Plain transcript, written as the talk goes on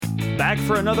Back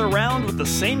for another round with the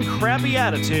same crappy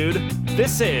attitude.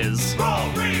 This is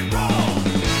Roll, re-roll!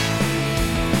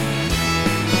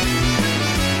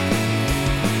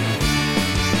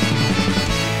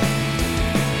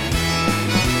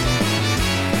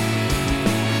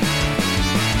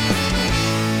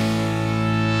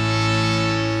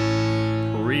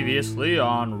 Previously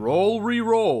on Roll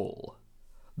Re-Roll.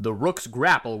 The Rooks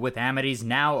grapple with Amity's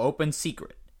now open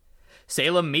secret.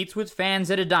 Salem meets with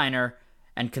fans at a diner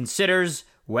and considers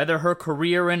whether her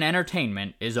career in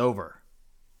entertainment is over.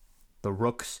 The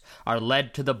Rooks are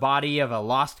led to the body of a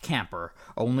lost camper,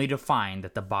 only to find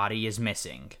that the body is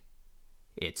missing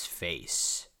its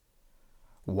face.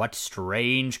 What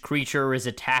strange creature is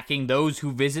attacking those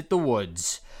who visit the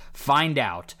woods? Find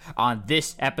out on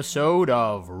this episode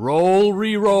of Roll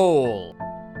Re-Roll.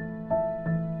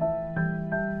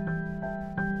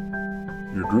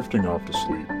 You're drifting off to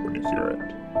sleep when you hear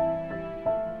it.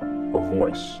 A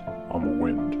voice on the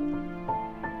wind.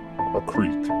 A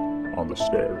creak on the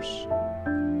stairs.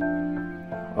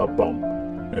 A bump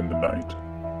in the night.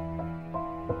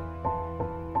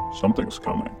 Something's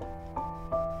coming.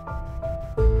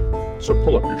 So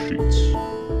pull up your sheets.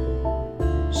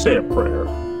 Say a prayer.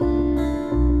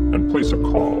 And place a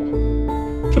call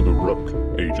to the Rook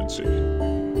Agency.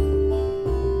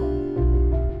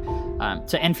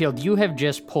 So Enfield, you have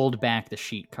just pulled back the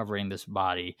sheet covering this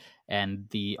body, and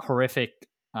the horrific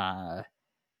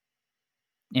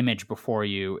image before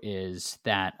you is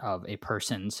that of a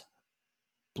person's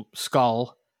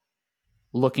skull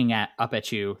looking up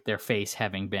at you, their face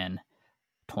having been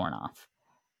torn off.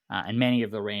 And many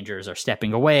of the Rangers are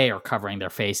stepping away or covering their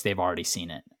face. They've already seen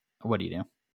it. What do you do?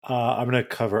 I'm going to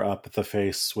cover up the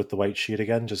face with the white sheet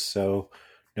again, just so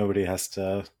nobody has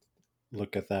to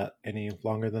look at that any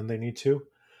longer than they need to.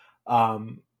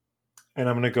 And I'm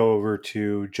going to go over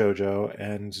to Jojo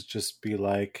and just be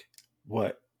like,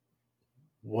 what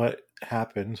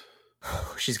happened?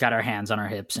 She's got her hands on her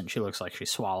hips and she looks like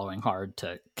she's swallowing hard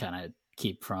to kind of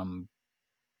keep from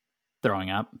throwing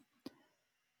up.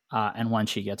 And once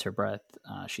she gets her breath,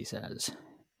 she says,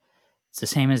 it's the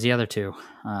same as the other two.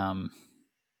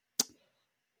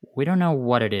 We don't know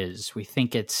what it is. We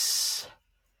think it's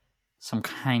some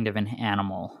kind of an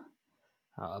animal,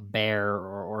 a bear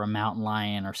or a mountain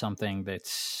lion or something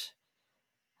that's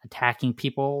attacking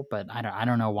people, but I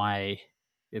don't know why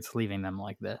it's leaving them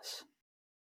like this.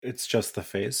 It's just the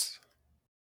face.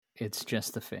 It's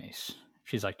just the face.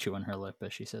 She's like chewing her lip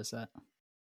as she says that.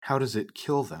 How does it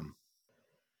kill them?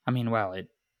 I mean, well,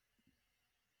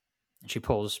 she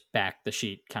pulls back the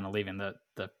sheet, kind of leaving the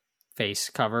face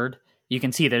covered. You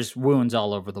can see there's wounds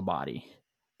all over the body,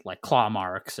 like claw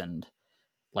marks and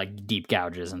like deep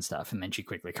gouges and stuff. And then she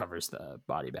quickly covers the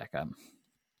body back up.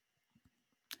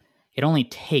 It only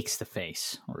takes the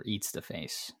face or eats the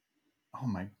face. Oh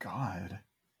my God.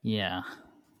 Yeah.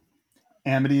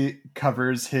 Amity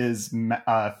covers his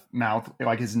mouth,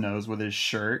 like his nose, with his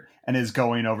shirt and is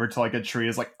going over to like a tree.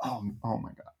 Is like, oh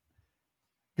my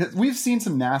God. We've seen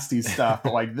some nasty stuff,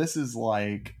 but like this is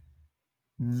a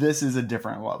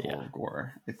different level of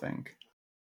gore, I think.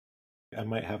 I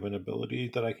might have an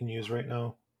ability that I can use right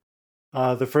now.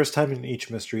 The first time in each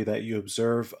mystery that you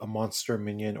observe a monster,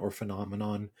 minion, or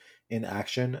phenomenon in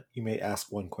action, you may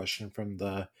ask one question from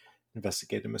the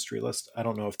investigated mystery list. I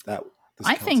don't know if that...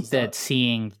 I think that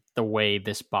seeing the way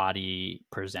this body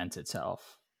presents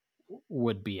itself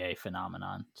would be a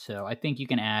phenomenon. So I think you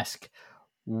can ask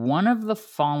one of the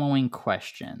following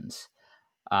questions.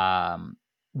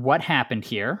 What happened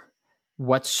here?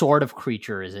 What sort of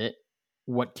creature is it?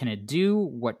 What can it do?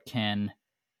 What can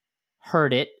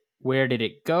hurt it? Where did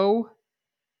it go?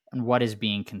 And what is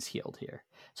being concealed here?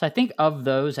 So I think of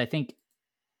those,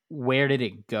 where did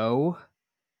it go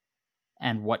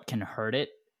and what can hurt it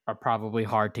are probably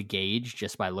hard to gauge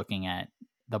just by looking at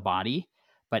the body.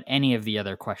 But any of the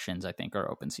other questions, I think, are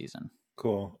open season.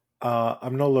 Cool. I'm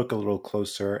going to look a little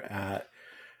closer at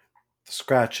the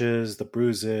scratches, the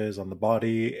bruises on the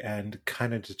body, and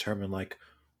kind of determine like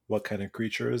what kind of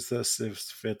creature is this,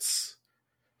 if it's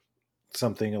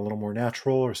something a little more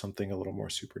natural or something a little more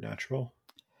supernatural.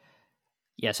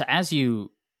 Yeah, so as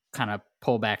you kind of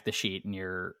pull back the sheet and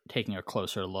you're taking a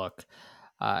closer look,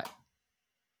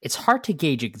 it's hard to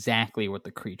gauge exactly what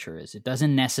the creature is. It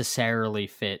doesn't necessarily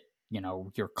fit,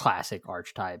 your classic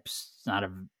archetypes.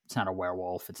 It's not a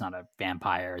werewolf. It's not a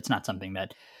vampire. It's not something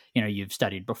that, you've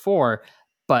studied before,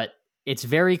 but it's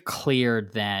very clear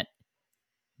that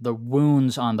the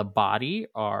wounds on the body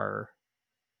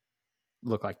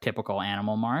look like typical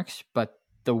animal marks, but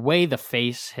the way the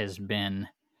face has been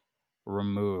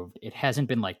removed, it hasn't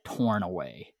been like torn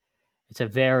away. It's a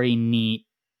very neat,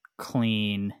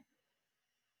 clean,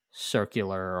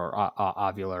 circular or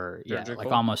ovular, Surgical?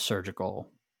 like almost surgical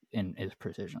in its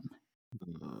precision.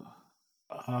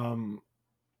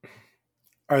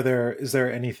 Is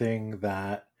there anything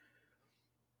that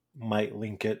might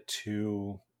link it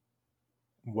to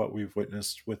what we've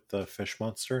witnessed with the fish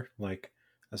monster, like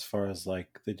as far as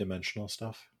like the dimensional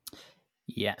stuff?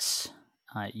 Yes.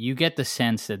 You get the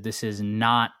sense that this is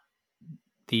not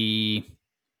the...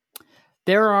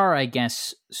 There are, I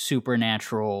guess,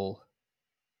 supernatural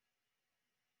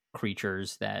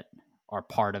creatures that are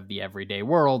part of the everyday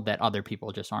world that other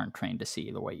people just aren't trained to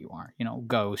see the way you are. You know,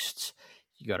 ghosts.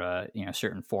 You go to,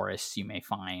 certain forests, you may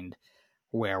find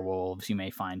werewolves, you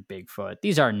may find Bigfoot.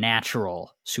 These are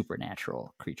natural,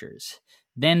 supernatural creatures.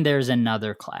 Then there's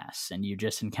another class, and you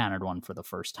just encountered one for the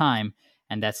first time,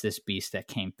 and that's this beast that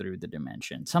came through the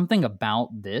dimension. Something about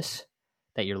this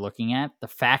that you're looking at, the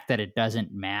fact that it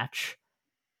doesn't match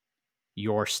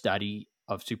your study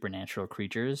of supernatural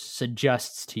creatures,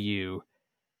 suggests to you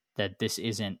that this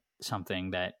isn't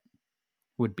something that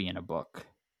would be in a book,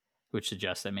 which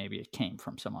suggests that maybe it came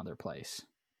from some other place.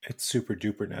 It's super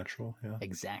duper natural. Yeah.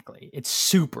 Exactly. It's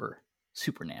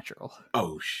supernatural.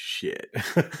 Oh, shit.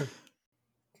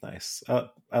 Nice.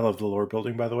 I love the lore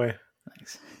building, by the way.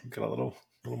 Thanks. Got a little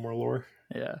more lore.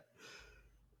 Yeah.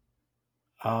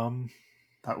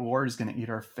 That lore is going to eat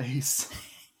our face.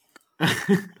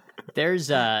 There's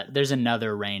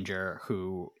another ranger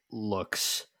who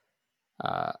looks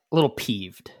a little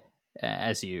peeved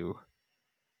as you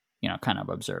kind of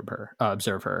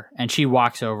observe her, and she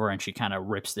walks over and she kind of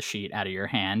rips the sheet out of your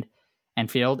hand,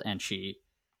 Enfield, and she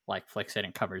like flicks it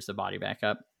and covers the body back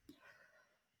up.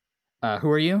 Who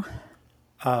are you?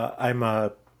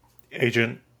 I'm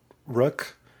Agent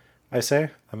Rook. I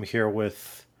say I'm here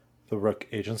with the Rook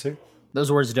Agency.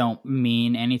 Those words don't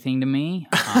mean anything to me.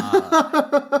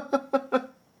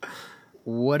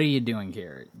 What are you doing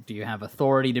here? Do you have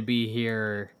authority to be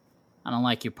here? I don't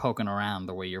like you poking around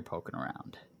the way you're poking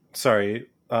around. Sorry,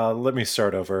 let me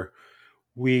start over.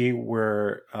 We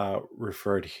were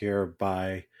referred here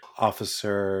by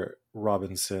Officer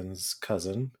Robinson's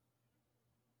cousin.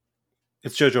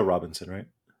 It's Jojo Robinson, right?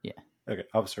 Yeah. Okay,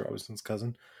 Officer Robinson's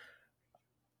cousin.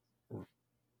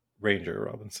 Ranger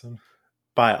Robinson.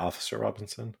 By Officer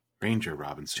Robinson. Ranger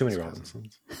Robinson. Too many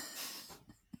Robinsons.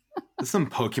 That's some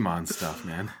Pokemon stuff,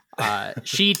 man.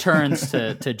 She turns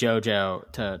to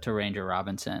Jojo, to Ranger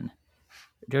Robinson.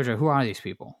 Jojo, who are these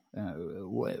people?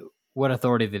 What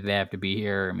authority did they have to be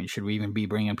here? I mean, should we even be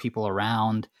bringing people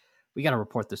around? We got to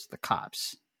report this to the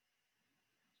cops.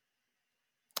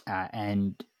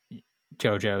 And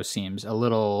Jojo seems a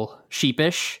little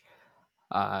sheepish,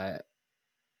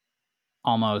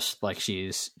 almost like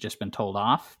she's just been told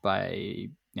off by,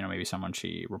 maybe someone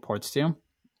she reports to.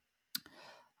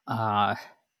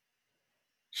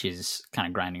 She's kind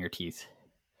of grinding her teeth.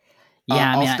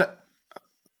 Yeah,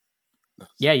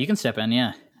 yeah, you can step in,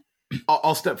 yeah.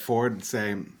 I'll step forward and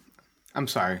say, I'm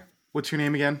sorry, what's your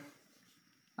name again?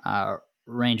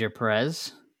 Ranger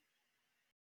Perez.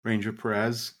 Ranger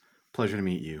Perez. Pleasure to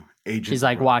meet you. Agent She's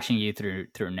like Rook. watching you through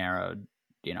narrowed,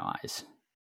 eyes.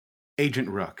 Agent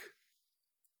Rook.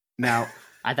 Now,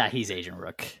 I thought he's Agent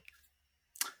Rook.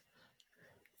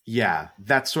 Yeah,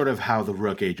 that's sort of how the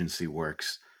Rook Agency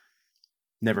works.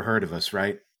 Never heard of us,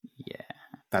 right? Yeah.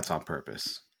 That's on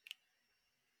purpose.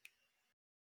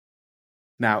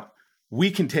 Now, we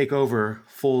can take over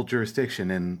full jurisdiction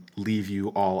and leave you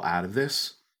all out of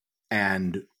this,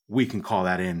 and we can call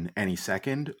that in any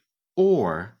second,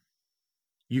 or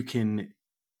you can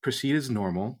proceed as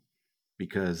normal,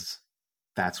 because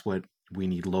that's what we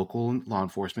need local law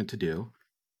enforcement to do,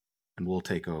 and we'll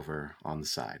take over on the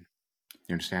side.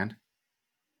 You understand?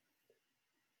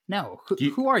 No.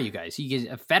 Who are you guys? You guys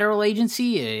a federal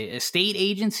agency, a state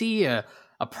agency, a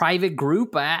private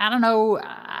group? I don't know.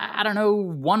 I don't know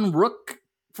one Rook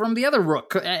from the other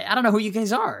Rook. I don't know who you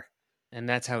guys are. And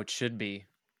that's how it should be.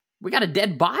 We got a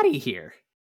dead body here.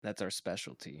 That's our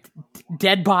specialty.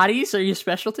 Dead bodies are your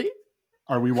specialty?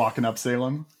 Are we walking up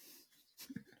Salem?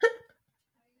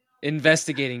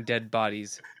 Investigating dead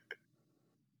bodies.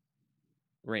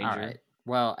 Ranger. All right.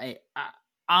 Well,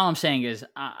 all I'm saying is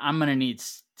I'm going to need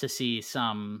to see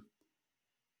some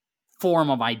form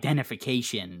of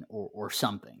identification or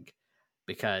something,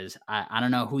 because I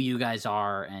don't know who you guys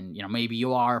are, and maybe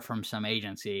you are from some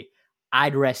agency.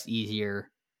 I'd rest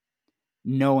easier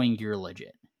knowing you're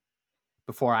legit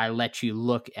before I let you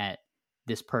look at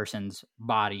this person's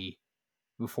body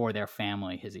before their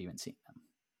family has even seen them.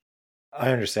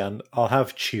 I understand. I'll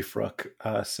have Chief Rook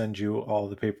send you all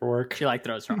the paperwork. She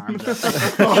throws her arms up.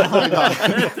 Oh my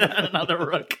God. Another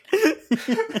Rook.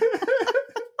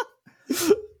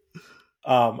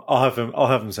 I'll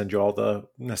have him send you all the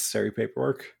necessary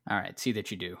paperwork. All right, see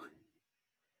that you do.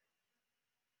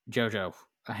 Jojo,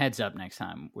 a heads up next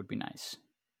time would be nice.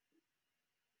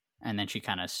 And then she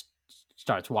kind of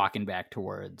starts walking back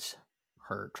towards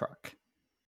her truck.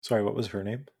 Sorry, what was her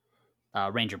name?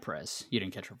 Ranger Perez. You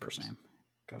didn't catch her first name.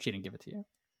 She didn't give it to you.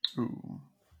 Ooh.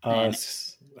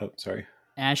 Sorry.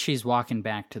 As she's walking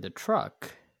back to the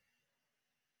truck,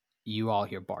 you all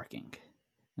hear barking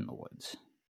in the woods.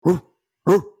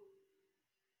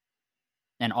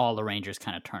 And all the Rangers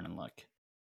kind of turn and look.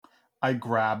 I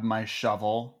grab my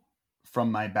shovel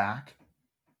from my back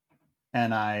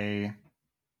and I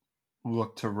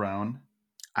look to Roan.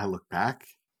 I look back.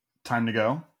 Time to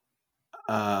go.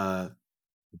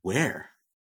 Where?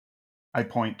 I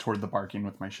point toward the barking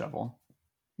with my shovel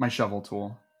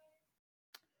tool.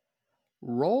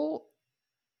 Roll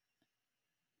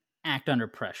act under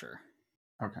pressure.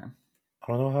 Okay. I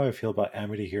don't know how I feel about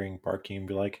Amity hearing barking and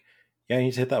be like, yeah, I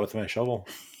need to hit that with my shovel.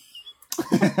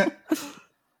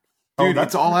 Dude,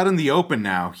 it's all out in the open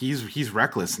now. He's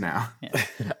reckless now.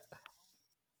 Yeah.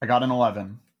 I got an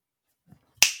 11.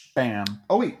 Bam.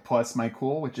 Oh wait, plus my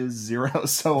cool, which is 0,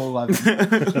 so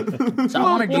 11. So I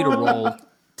wanted you to roll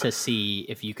to see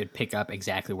if you could pick up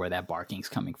exactly where that barking's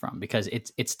coming from, because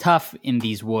it's tough in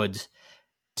these woods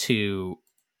to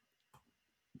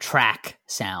track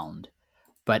sound.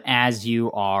 But as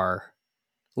you are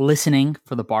listening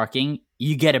for the barking,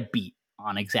 you get a beat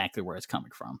on exactly where it's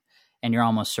coming from, and you're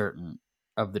almost certain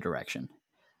of the direction.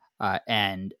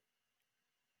 And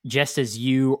just as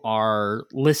you are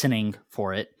listening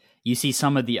for it, you see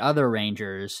some of the other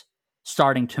Rangers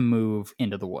starting to move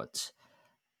into the woods.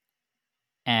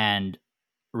 And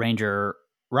Ranger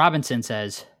Robinson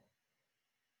says,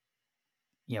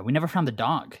 yeah, we never found the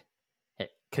dog.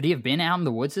 Could he have been out in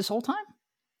the woods this whole time?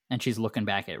 And she's looking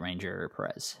back at Ranger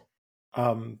Perez.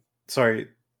 Sorry,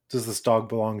 does this dog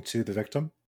belong to the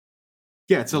victim?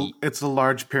 Yeah, it's a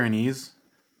large Pyrenees.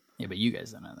 Yeah, but you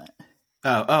guys don't know that.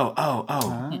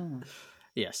 Oh.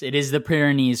 Yes, it is the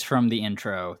Pyrenees from the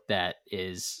intro that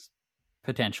is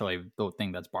potentially the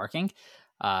thing that's barking.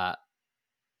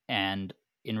 And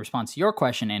in response to your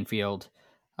question, Enfield,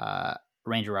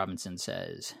 Ranger Robinson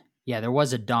says, yeah, there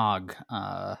was a dog,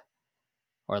 or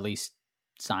at least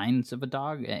signs of a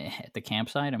dog at the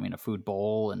campsite. I mean, a food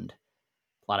bowl and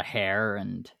a lot of hair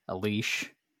and a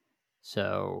leash.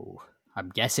 So I'm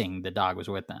guessing the dog was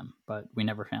with them, but we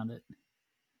never found it.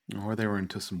 Or they were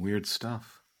into some weird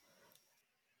stuff.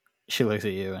 She looks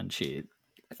at you and she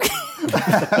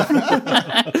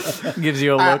gives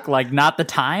you a look like not the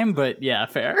time, but yeah,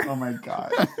 fair. Oh my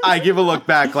god. I give a look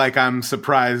back like I'm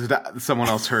surprised someone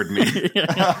else heard me.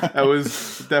 That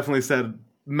was definitely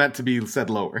meant to be said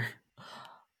lower.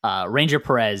 Ranger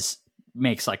Perez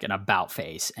makes like an about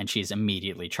face and she's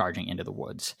immediately charging into the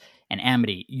woods. And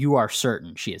Amity, you are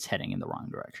certain she is heading in the wrong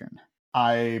direction.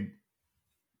 I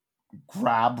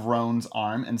grab Roan's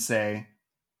arm and say,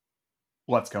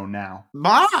 let's go now.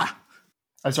 Ah!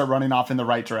 I start running off in the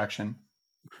right direction.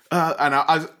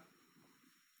 And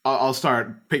I'll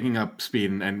start picking up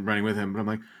speed and running with him. But I'm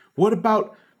like, what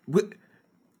about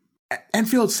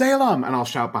Enfield Salem? And I'll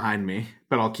shout behind me,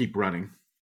 but I'll keep running.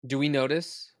 Do we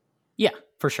notice? Yeah,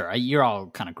 for sure. You're all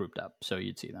kind of grouped up, so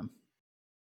you'd see them.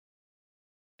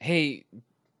 Hey,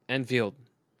 Enfield,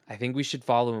 I think we should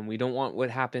follow him. We don't want what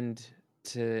happened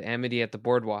to Amity at the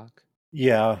boardwalk.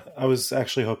 Yeah, I was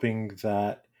actually hoping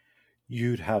that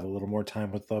you'd have a little more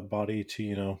time with the body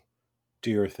to,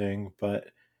 do your thing, but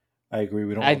I agree.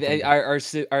 We don't. Our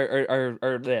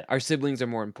siblings are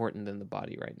more important than the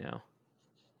body right now.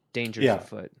 Dangers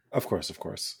afoot. Of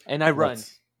course. And I run.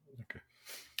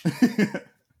 Okay.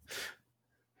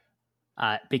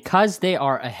 Because they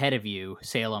are ahead of you,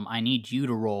 Salem, I need you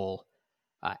to roll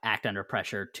act under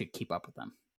pressure to keep up with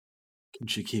them. Can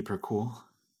she keep her cool?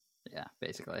 Yeah,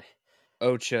 basically.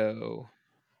 Ocho.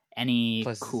 Any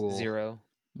plus cool 0.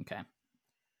 Okay.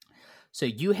 So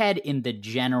you head in the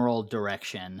general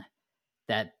direction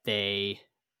that they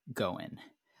go in.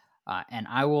 And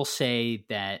I will say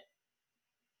that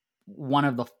one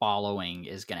of the following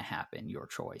is going to happen, your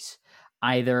choice.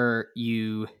 Either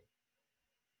you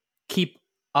keep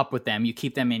up with them, you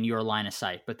keep them in your line of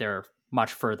sight, but they're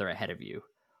much further ahead of you.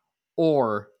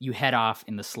 Or you head off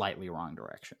in the slightly wrong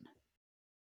direction.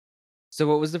 So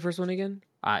what was the first one again?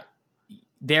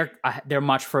 They're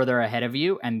much further ahead of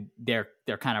you, and they're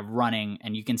kind of running,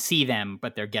 and you can see them,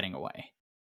 but they're getting away.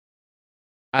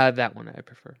 That one I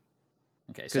prefer.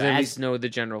 Okay, because I at least know the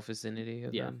general vicinity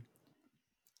of them.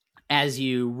 As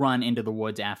you run into the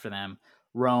woods after them,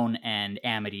 Roan and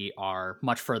Amity are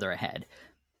much further ahead,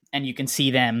 and you can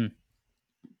see them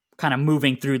kind of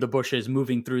moving through the bushes,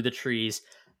 moving through the trees,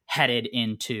 headed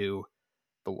into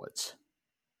the woods.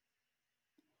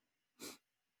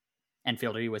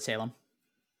 Enfield, are you with Salem?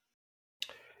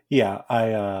 Yeah,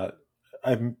 I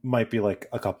might be like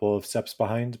a couple of steps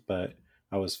behind, but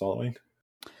I was following.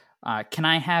 Can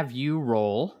I have you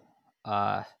roll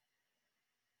Act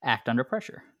Under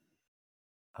Pressure?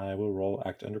 I will roll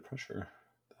Act Under Pressure.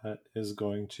 That is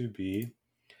going to be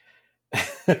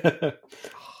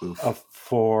a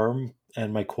 4,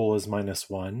 and my cool is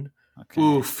 -1. Okay.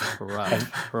 Oof.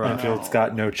 Rough. Enfield's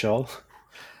got no chill.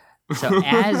 So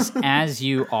as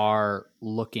you are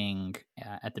looking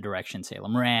at the direction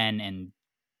Salem ran, and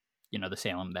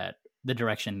the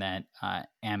direction that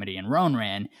Amity and Roan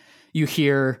ran, you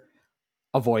hear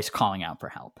a voice calling out for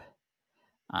help.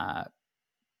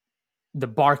 The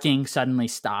barking suddenly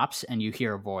stops, and you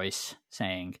hear a voice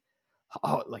saying,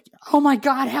 "Oh my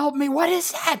God, help me! What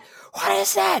is that? What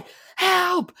is that?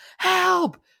 Help!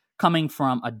 Help!" Coming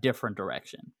from a different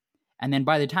direction. And then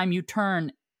by the time you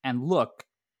turn and look,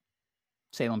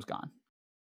 Salem's gone.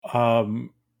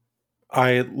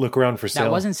 I look around for Salem.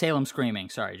 That wasn't Salem screaming,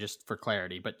 sorry, just for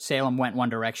clarity. But Salem went one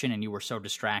direction, and you were so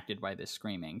distracted by this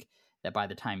screaming that by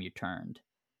the time you turned,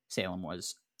 Salem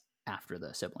was after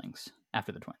the siblings,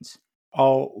 after the twins.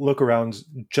 I'll look around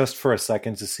just for a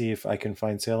second to see if I can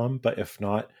find Salem, but if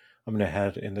not, I'm going to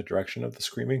head in the direction of the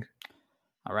screaming.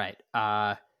 All right.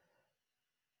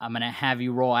 I'm going to have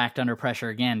you roll Act Under Pressure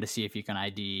again to see if you can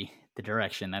ID the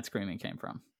direction that screaming came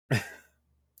from.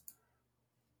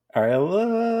 All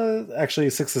right. Actually,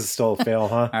 6 is still a fail,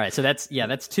 huh? All right. So that's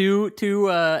two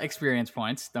experience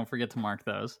points. Don't forget to mark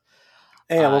those.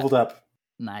 Hey, I leveled up.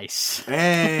 Nice.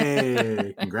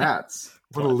 Hey, congrats.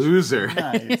 What a loser.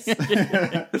 Nice.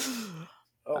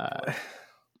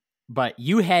 But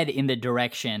you head in the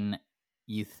direction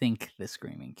you think the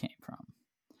screaming came from.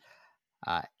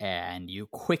 And you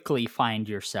quickly find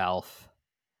yourself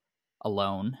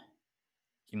alone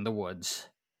in the woods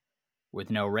with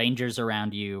no rangers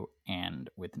around you and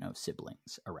with no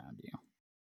siblings around you.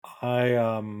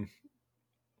 I'm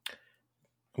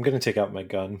going to take out my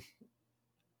gun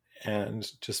and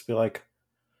just be like,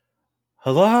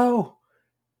 "Hello?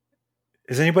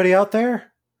 Is anybody out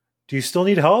there? Do you still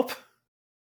need help?"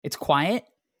 It's quiet,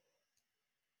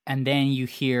 and then you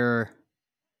hear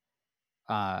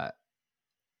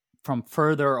from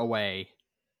further away,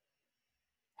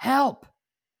 "Help!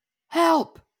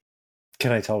 Help!"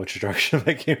 Can I tell which direction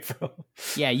that came from?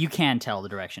 Yeah, you can tell the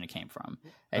direction it came from.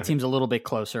 It seems a little bit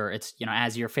closer. It's,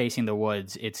 as you're facing the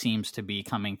woods, it seems to be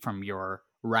coming from your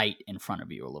right in front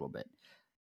of you a little bit.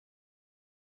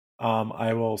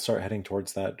 I will start heading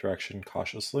towards that direction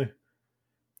cautiously.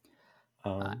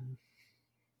 I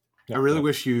really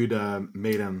wish you'd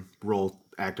made him roll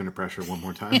Act Under Pressure one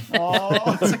more time.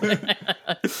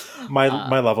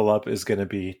 My level up is going to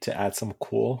be to add some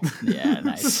cool. Yeah,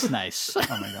 nice. Oh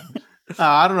my God.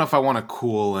 I don't know if I want a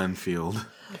cool Enfield.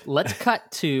 Let's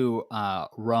cut to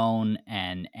Roan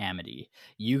and Amity.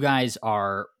 You guys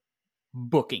are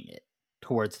booking it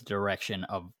towards the direction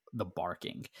of the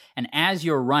barking. And as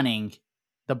you're running,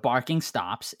 the barking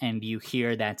stops, and you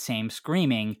hear that same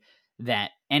screaming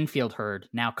that Enfield heard,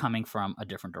 now coming from a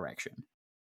different direction.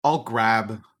 I'll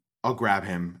grab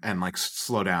him and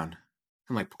slow down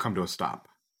and come to a stop.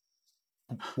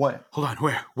 What? Hold on,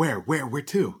 where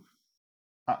to?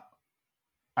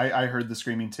 I heard the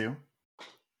screaming too.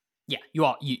 Yeah,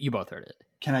 you both heard it.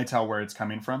 Can I tell where it's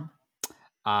coming from?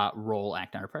 Roll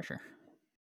Act Under Pressure.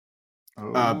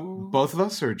 Both of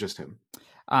us or just him?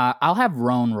 I'll have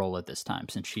Roan roll it this time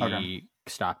since she Okay.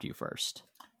 stopped you first.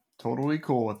 Totally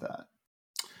cool with that.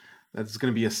 That's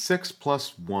going to be a 6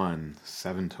 + 1,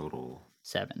 7 total.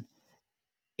 7.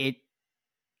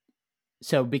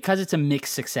 So because it's a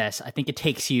mixed success, I think it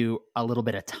takes you a little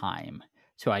bit of time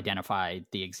to identify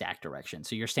the exact direction.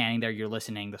 So you're standing there, you're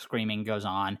listening, the screaming goes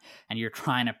on, and you're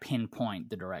trying to pinpoint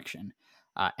the direction.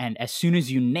 And as soon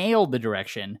as you nail the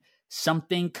direction,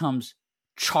 something comes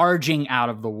charging out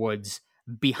of the woods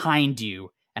behind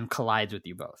you and collides with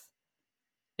you both.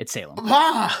 It's Salem.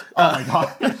 Ah! Oh my God.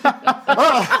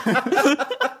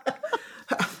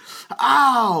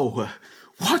 Ow!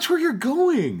 Watch where you're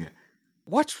going.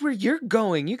 Watch where you're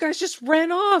going. You guys just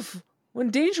ran off when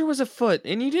danger was afoot,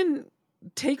 and you didn't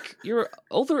take your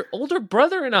older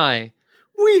brother and I.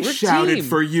 We We're shouted team.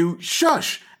 for you.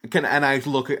 Shush! And I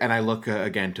look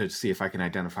again to see if I can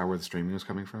identify where the screaming was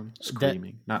coming from.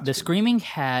 Screaming, not The screaming.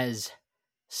 screaming has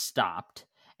stopped,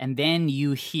 and then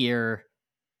you hear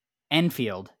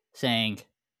Enfield saying,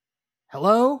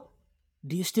 "Hello?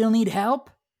 Do you still need help?"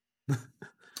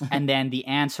 And then the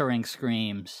answering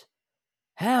screams,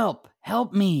 "Help!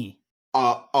 Help me!"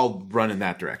 I'll run in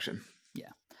that direction.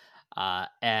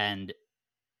 And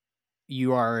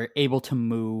you are able to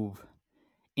move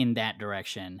in that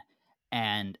direction.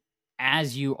 And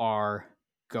as you are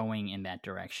going in that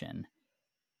direction,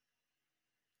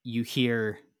 you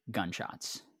hear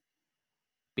gunshots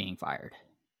being fired.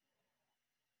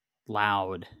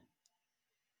 Loud,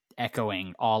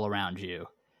 echoing all around you.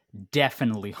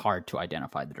 Definitely hard to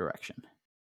identify the direction.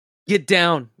 Get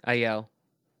down, I yell.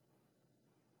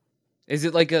 Is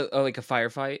it like a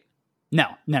firefight? No.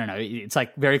 It's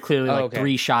like very clearly okay.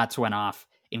 3 shots went off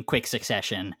in quick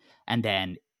succession, and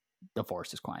then the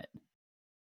forest is quiet.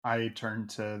 I turn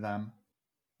to them.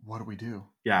 What do we do?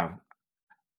 Yeah,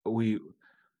 we.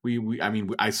 I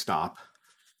mean, I stop.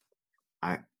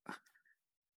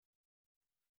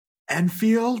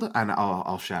 Enfield, and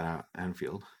I'll shout out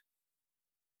Enfield.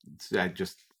 I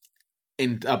just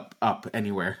up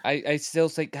anywhere. I still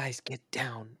say, guys, get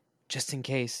down, just in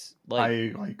case.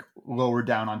 I lower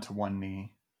down onto one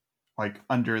knee,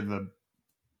 under the.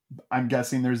 I'm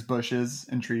guessing there's bushes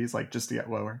and trees, just to get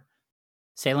lower.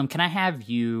 Salem, can I have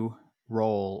you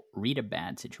roll read a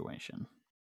bad situation?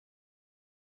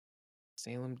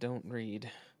 Salem, don't read.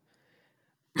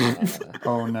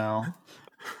 Oh no!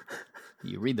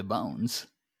 You read the bones.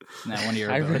 Isn't that one of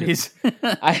your I read- abilities?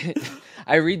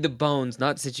 I read the bones,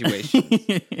 not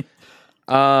situations.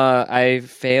 I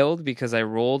failed because I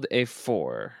rolled a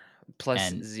 4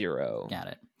 plus And- 0. Got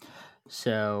it.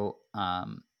 So,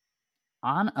 on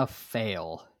a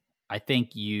fail, I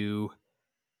think you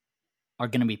are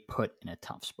going to be put in a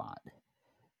tough spot.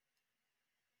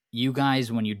 You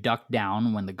guys, when you ducked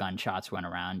down when the gunshots went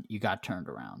around, you got turned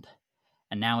around.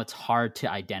 And now it's hard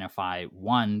to identify,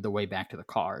 1, the way back to the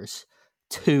cars,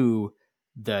 2,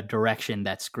 the direction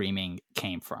that screaming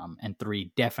came from, and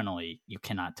 3, definitely you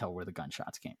cannot tell where the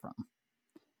gunshots came from.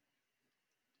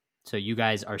 So you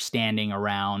guys are standing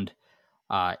around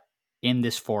in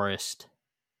this forest,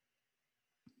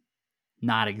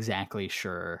 not exactly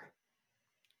sure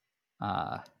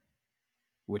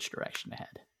which direction to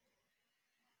head.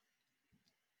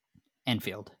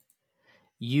 Enfield,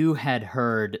 you had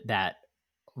heard that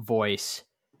voice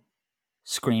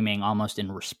screaming almost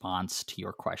in response to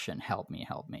your question, help me,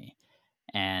 help me.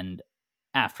 And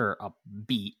after a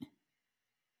beat,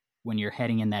 when you're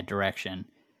heading in that direction,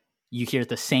 you hear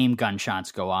the same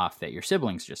gunshots go off that your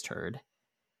siblings just heard.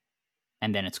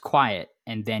 And then it's quiet.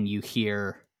 And then you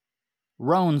hear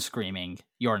Roan screaming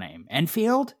your name.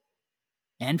 Enfield?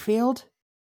 Enfield?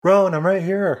 Roan, I'm right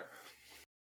here.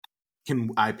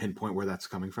 Can I pinpoint where that's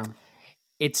coming from?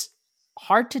 It's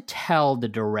hard to tell the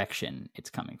direction it's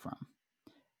coming from,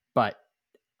 but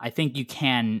I think you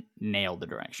can nail the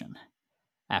direction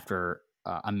after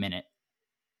a minute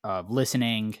of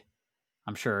listening.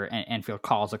 I'm sure Enfield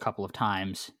calls a couple of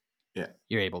times. Yeah.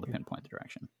 You're able to pinpoint the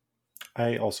direction.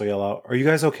 I also yell out, are you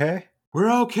guys okay?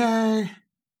 We're okay.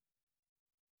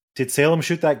 Did Salem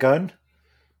shoot that gun?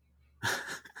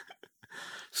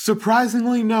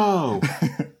 Surprisingly, no.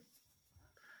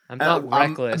 I'm not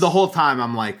reckless. The whole time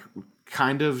I'm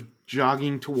kind of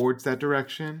jogging towards that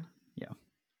direction.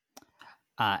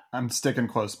 Yeah. I'm sticking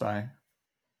close by.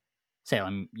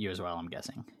 Salem, you as well, I'm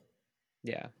guessing.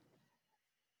 Yeah.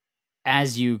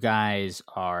 As you guys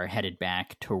are headed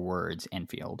back towards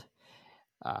Enfield,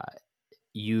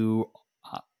 you,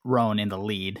 Roan in the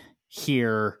lead,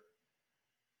 hear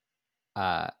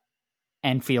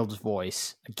Enfield's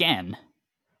voice again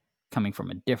coming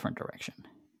from a different direction.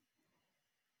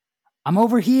 I'm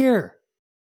over here.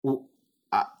 Well,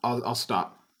 I'll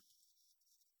stop.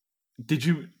 Did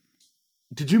you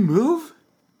move?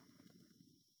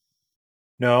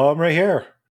 No, I'm right here.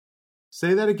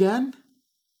 Say that again.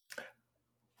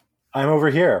 I'm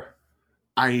over here.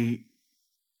 I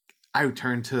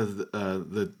turned to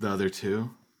the other two.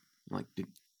 I'm like,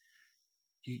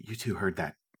 you two heard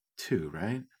that too,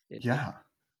 right? Yeah.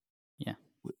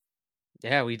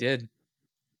 Yeah, we did.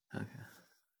 Okay.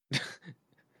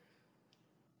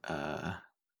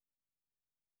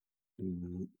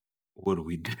 What do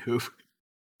we do?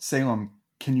 Salem,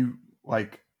 can you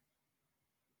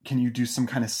do some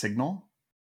kind of signal?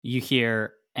 You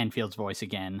hear Enfield's voice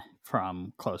again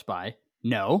from close by.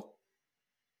 No,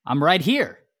 I'm right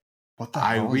here. What the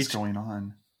hell is going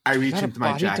on? I reach got a into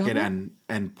my body jacket double?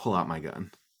 and pull out my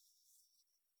gun.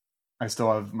 I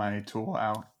still have my tool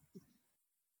out.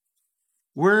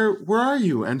 Where are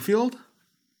you, Enfield?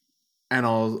 And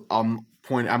I'll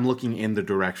point. I'm looking in the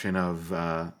direction of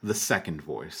the second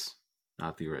voice,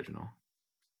 not the original.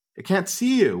 I can't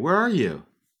see you. Where are you?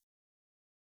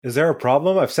 Is there a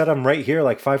problem? I've said I'm right here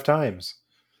 5 times.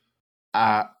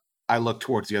 I look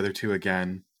towards the other two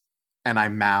again, and I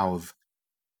mouth,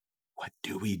 What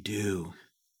do we do?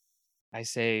 I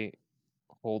say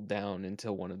hold down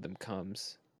until one of them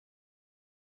comes.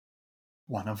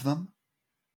 One of them?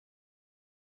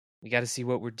 We got to see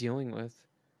what we're dealing with.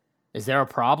 Is there a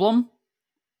problem?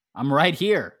 I'm right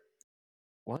here.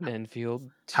 One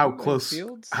Enfield. Two How close?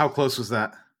 Enfields? How close was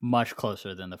that? Much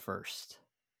closer than the first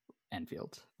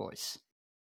Enfield voice.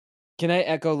 Can I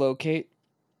echolocate?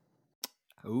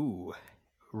 Ooh.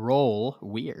 Roll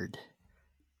weird.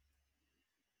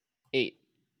 8.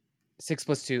 6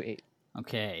 plus 2, 8.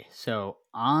 Okay, so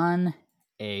on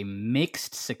a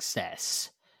mixed success,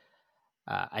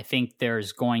 I think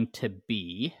there's going to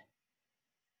be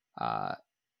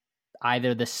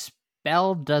either the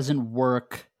spell doesn't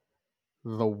work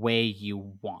the way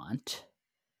you want,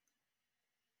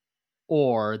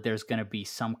 or there's going to be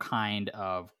some kind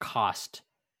of cost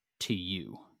to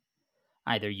you.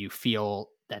 Either you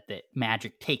feel that the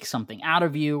magic takes something out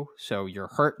of you, so you're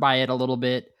hurt by it a little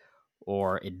bit,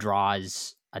 or it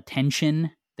draws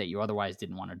attention that you otherwise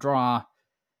didn't want to draw.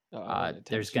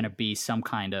 There's going to be some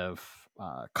kind of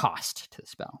cost to the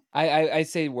spell. I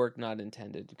say work not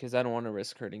intended because I don't want to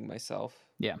risk hurting myself.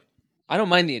 Yeah. I don't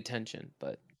mind the attention,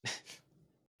 but...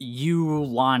 You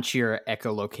launch your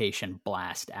echolocation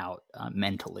blast out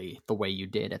mentally the way you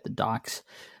did at the docks,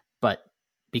 but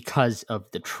because of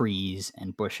the trees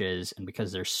and bushes and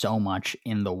because there's so much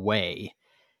in the way,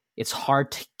 it's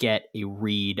hard to get a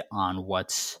read on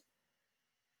what's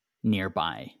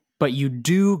nearby. But you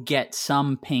do get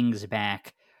some pings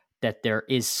back that there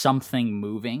is something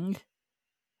moving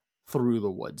through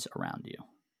the woods around you.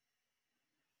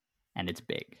 And it's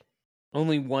big.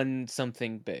 Only one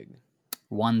something big.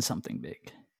 One something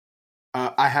big.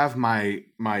 I have my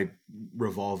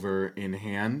revolver in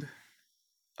hand,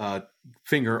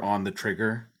 finger on the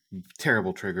trigger,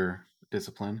 terrible trigger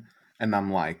discipline, and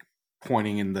I'm like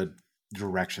pointing in the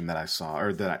direction that I saw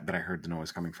or that I heard the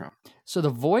noise coming from. So the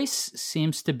voice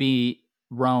seems to be,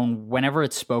 Roan, whenever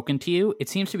it's spoken to you, it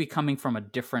seems to be coming from a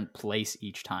different place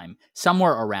each time,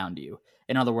 somewhere around you.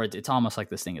 In other words, it's almost like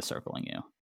this thing is circling you.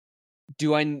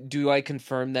 Do I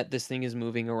confirm that this thing is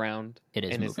moving around? It is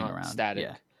and moving it's not around. static.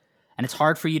 Yeah. And it's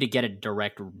hard for you to get a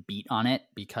direct beat on it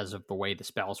because of the way the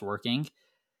spell's working.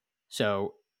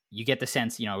 So you get the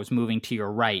sense, it was moving to your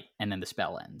right, and then the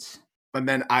spell ends. And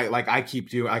then I keep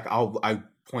doing I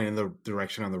point in the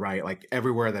direction on the right, like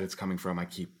everywhere that it's coming from, I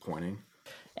keep pointing.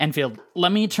 Enfield,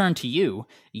 let me turn to you.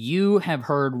 You have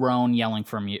heard Roan yelling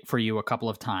for you a couple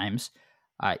of times.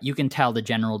 You can tell the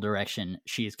general direction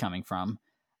she is coming from.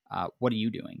 What are you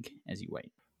doing as you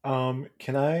wait?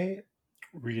 Can I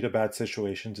read a bad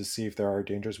situation to see if there are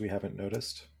dangers we haven't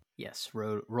noticed? Yes,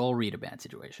 roll read a bad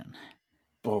situation.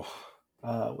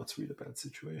 Let's read a bad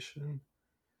situation.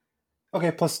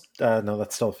 Okay, plus no,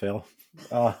 that's still a fail.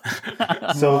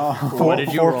 So what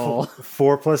did you roll?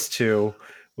 4 plus 2,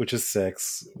 which is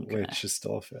 6, okay. Which is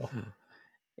still a fail.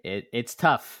 It's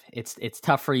tough. It's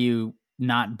tough for you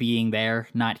not being there,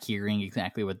 not hearing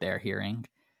exactly what they're hearing.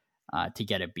 To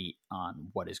get a beat on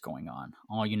what is going on.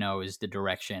 All you know is the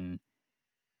direction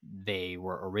they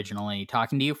were originally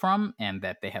talking to you from, and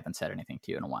that they haven't said anything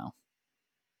to you in a while.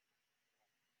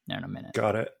 There in a minute.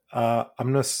 Got it. I'm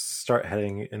going to start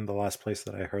heading in the last place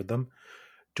that I heard them.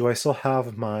 Do I still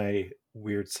have my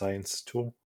weird science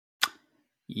tool?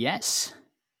 Yes.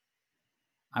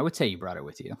 I would say you brought it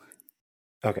with you.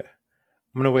 Okay.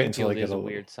 I'm going to wait until I get a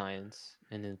weird science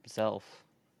in himself.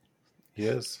 He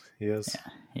is. Yeah,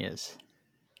 he is.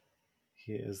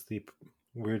 He is the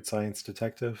weird science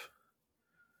detective.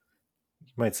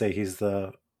 You might say he's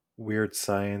the weird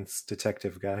science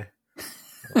detective guy.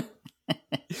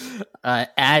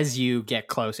 As you get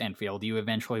close, Enfield, you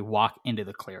eventually walk into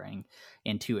the clearing,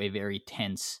 into a very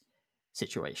tense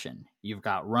situation. You've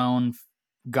got Roan,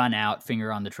 gun out,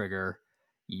 finger on the trigger.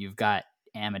 You've got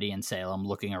Amity and Salem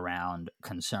looking around,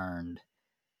 concerned.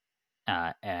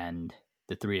 And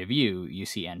the three of you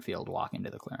see Enfield walk into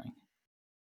the clearing.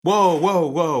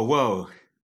 Whoa.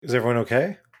 Is everyone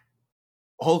okay?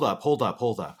 Hold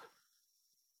up.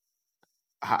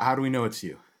 How do we know it's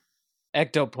you?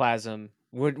 Ectoplasm.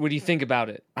 What do you think about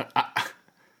it?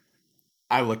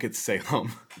 I look at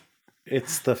Salem.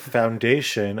 It's the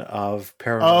foundation of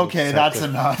paranormal. Okay, that's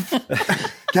enough.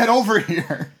 Get over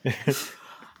here.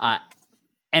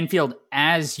 Enfield,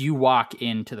 as you walk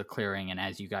into the clearing and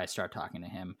as you guys start talking to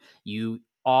him, you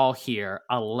all hear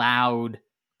a loud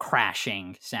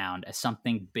crashing sound as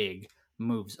something big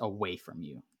moves away from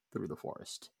you through the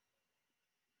forest.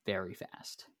 Very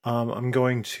fast. I'm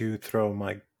going to throw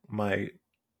my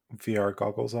VR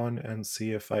goggles on and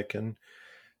see if I can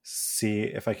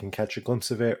catch a glimpse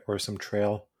of it or some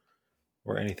trail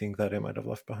or anything that it might have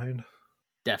left behind.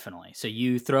 Definitely. So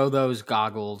you throw those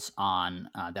goggles on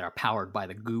that are powered by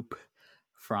the goop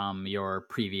from your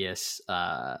previous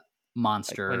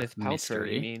monster Gwyneth Paltrow,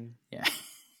 mystery. you mean? Yeah.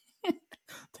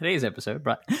 Today's episode,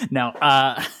 but no.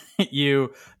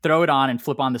 You throw it on and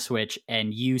flip on the switch,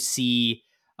 and you see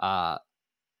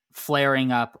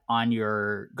flaring up on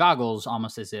your goggles,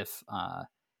 almost as if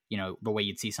the way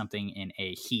you'd see something in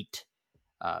a heat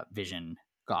vision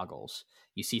goggles.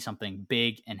 You see something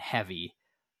big and heavy,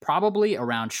 probably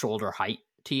around shoulder height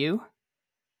to you,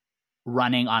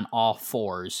 running on all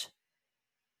fours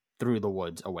through the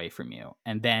woods away from you.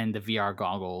 And then the VR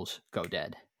goggles go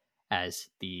dead as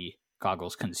the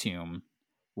goggles consume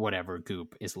whatever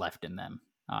goop is left in them,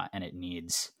 and it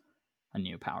needs a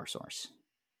new power source.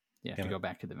 You have to go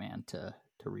back to the van to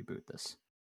reboot this.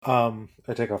 I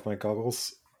take off my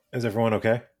goggles. Is everyone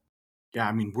okay? Yeah,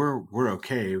 I mean, we're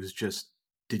okay. It was just,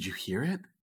 did you hear it?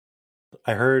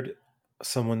 I heard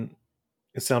someone,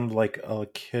 it sounded like a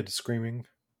kid screaming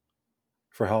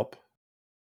for help.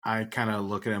 I kind of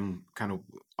look at him kind of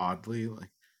oddly.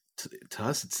 Like, to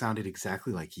us, it sounded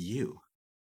exactly like you.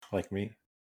 Like me?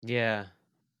 Yeah.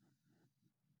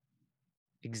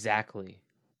 Exactly.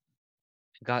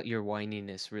 Got your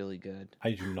whininess really good.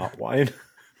 I do not whine.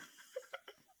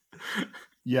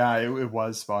 Yeah, it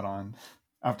was spot on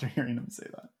after hearing him say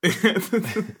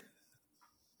that.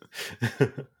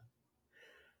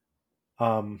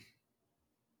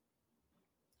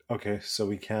 Okay, so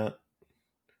we can't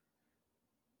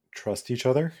trust each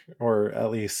other, or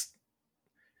at least,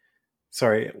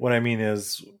 sorry, what I mean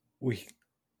is we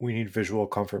need visual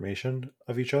confirmation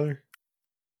of each other.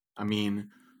 I mean,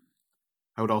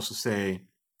 I would also say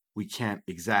we can't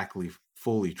exactly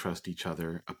fully trust each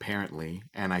other, apparently,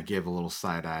 and I give a little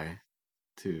side eye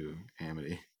to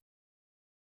Amity.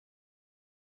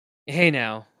 Hey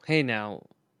now.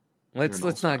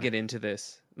 Let's not get into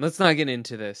this. Let's not get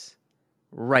into this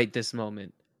right this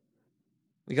moment.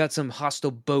 We got some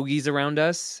hostile bogeys around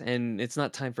us, and it's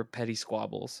not time for petty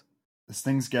squabbles. This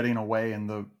thing's getting away,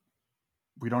 and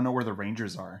we don't know where the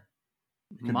Rangers are.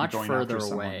 Much further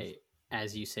away,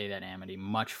 as you say that, Amity,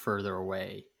 much further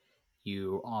away,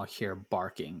 you all hear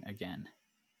barking again.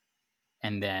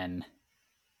 And then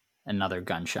another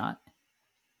gunshot.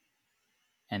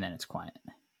 And then it's quiet.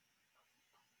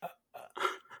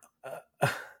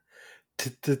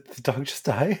 Did the dog just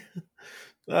die?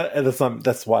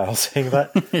 That's why I was saying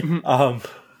that.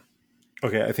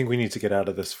 Okay, I think we need to get out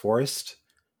of this forest.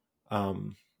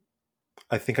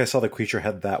 I think I saw the creature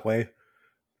head that way,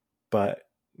 but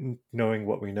knowing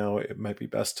what we know, it might be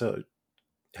best to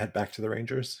head back to the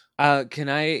Rangers. Can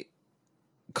I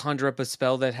conjure up a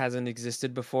spell that hasn't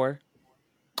existed before?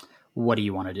 What do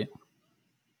you want to do?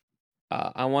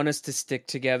 I want us to stick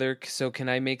together, so can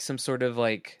I make some sort of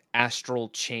astral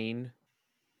chain?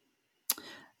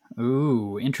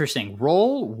 Ooh, interesting.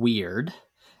 Roll weird,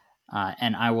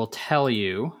 and I will tell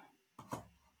you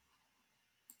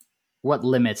what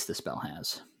limits the spell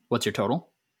has. What's your total?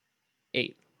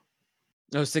 8.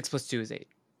 No, 6 plus 2 is 8.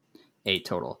 8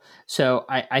 total. So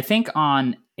I think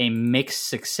on a mixed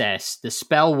success, the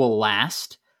spell will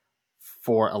last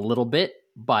for a little bit,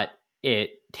 but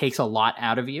it takes a lot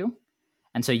out of you,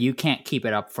 and so you can't keep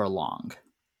it up for long.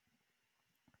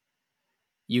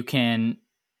 You can,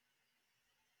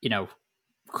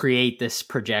 create this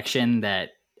projection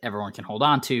that everyone can hold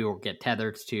on to or get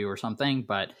tethered to or something,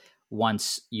 but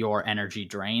once your energy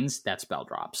drains, that spell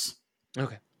drops.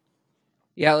 Okay.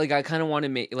 Yeah, I kind of want to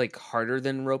make harder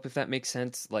than rope, if that makes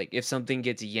sense. If something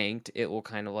gets yanked, it will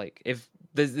kind of if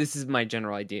this is my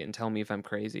general idea, and tell me if I'm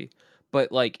crazy, but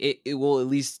it will at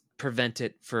least prevent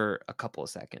it for a couple of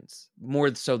seconds,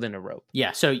 more so than a rope.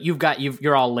 Yeah. So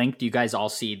you're all linked. You guys all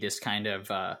see this kind of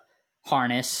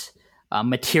harness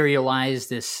materialize,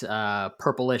 this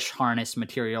purplish harness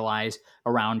materialize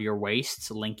around your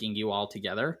waists, linking you all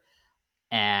together.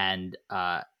 And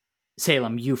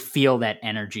Salem, you feel that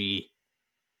energy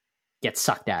get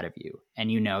sucked out of you,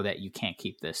 and you know that you can't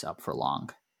keep this up for long,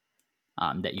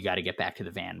 that you got to get back to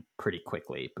the van pretty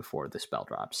quickly before the spell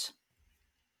drops.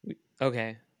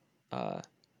 Okay.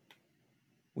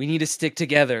 We need to stick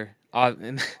together,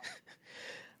 because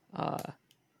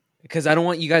I don't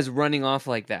want you guys running off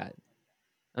like that.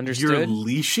 Understood? You're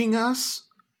leashing us?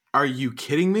 Are you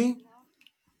kidding me?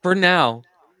 For now,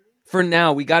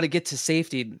 we got to get to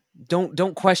safety.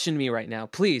 Don't question me right now,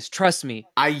 please. Trust me.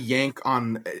 I yank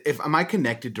on. Am I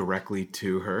connected directly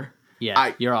to her?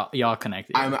 Yeah, you're all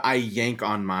connected. I yank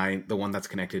on the one that's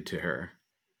connected to her.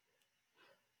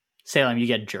 Salem, you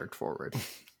get jerked forward.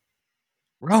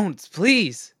 Rones,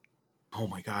 please. Oh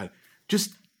my god!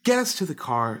 Just get us to the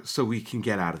car so we can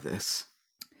get out of this.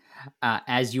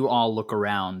 As you all look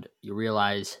around, you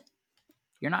realize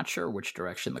you're not sure which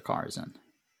direction the car is in.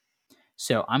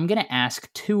 So I'm going to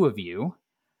ask two of you,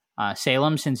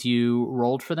 Salem, since you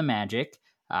rolled for the magic,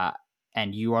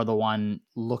 and you are the one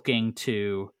looking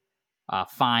to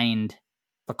find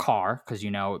the car, because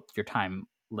you know your time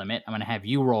limit, I'm going to have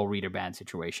you roll read a bad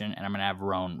situation, and I'm going to have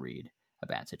Roan read a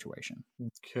bad situation.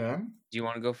 Okay. Do you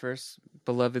want to go first,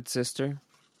 beloved sister?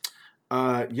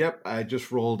 Yep, I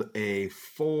just rolled a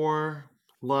 4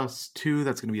 plus 2.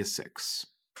 That's going to be a 6.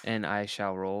 And I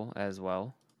shall roll as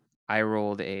well. I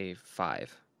rolled a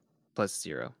 5 plus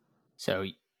 0. So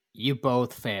you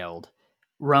both failed.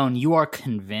 Roan, you are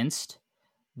convinced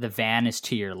the van is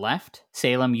to your left.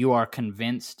 Salem, you are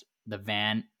convinced the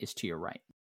van is to your right.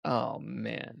 Oh,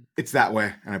 man. It's that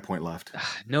way, and I point left.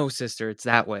 No, sister, it's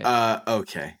that way.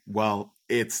 Okay. Well,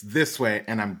 it's this way,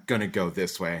 and I'm going to go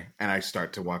this way, and I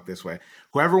start to walk this way.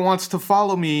 Whoever wants to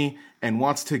follow me and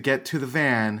wants to get to the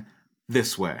van,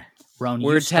 this way. Roan,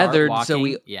 We're you start tethered, walking, so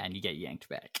we... Yeah, and you get yanked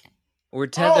back. We're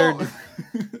tethered.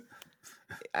 Oh!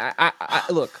 I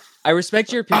look, I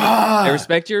respect your opinion. I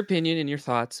respect your opinion and your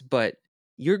thoughts, but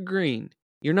you're green.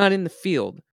 You're not in the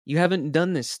field. You haven't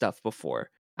done this stuff before.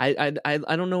 I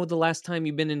don't know the last time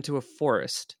you've been into a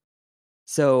forest.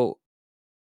 So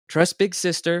trust big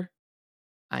sister.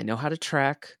 I know how to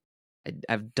track.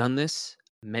 I've done this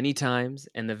many times,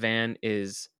 and the van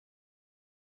is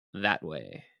that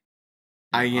way.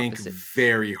 I yank Opposite.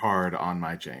 very hard on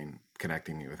my chain,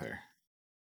 connecting me with her.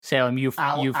 Salem, you've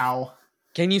Ow.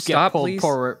 Can you get stop, pulled please?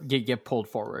 forward. Get pulled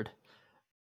forward.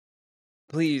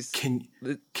 Please. Can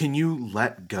you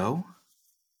let go?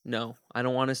 No, I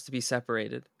don't want us to be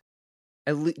separated.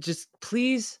 Just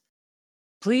please,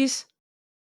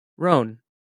 Roan.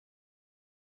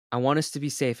 I want us to be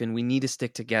safe, and we need to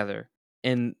stick together.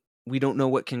 And we don't know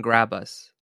what can grab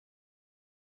us.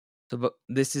 So, but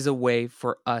this is a way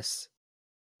for us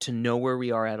to know where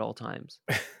we are at all times.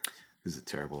 This is a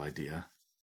terrible idea.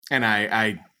 And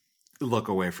I look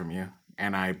away from you,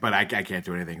 but I can't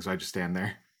do anything, so I just stand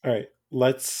there. All right,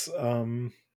 let's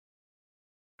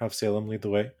have Salem lead the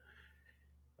way.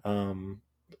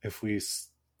 If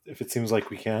it seems like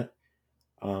we can't,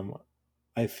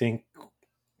 I think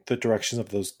the directions of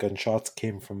those gunshots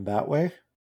came from that way.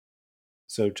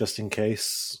 So just in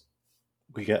case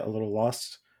we get a little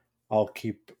lost, I'll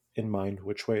keep in mind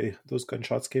which way those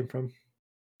gunshots came from.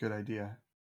 Good idea.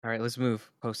 All right, let's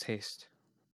move post haste.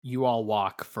 You all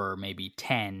walk for maybe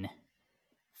 10,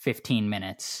 15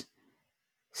 minutes.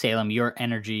 Salem, your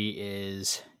energy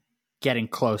is getting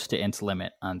close to its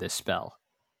limit on this spell.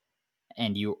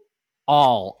 And you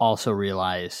all also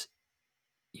realize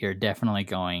you're definitely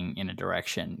going in a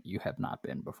direction you have not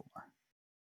been before.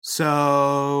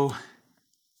 So,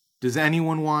 does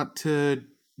anyone want to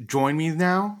join me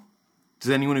now? Does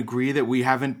anyone agree that we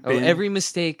haven't been... Every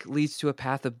mistake leads to a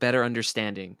path of better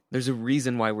understanding. There's a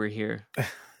reason why we're here.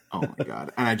 Oh my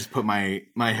god. And I just put my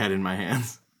head in my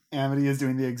hands. Amity is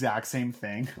doing the exact same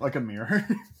thing, like a mirror.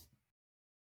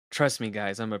 Trust me,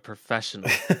 guys, I'm a professional.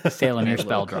 Salem, your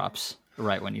spell drops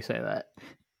right when you say that.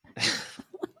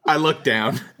 I look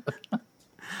down.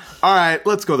 All right,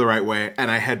 let's go the right way.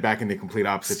 And I head back in the complete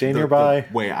opposite. Stay nearby.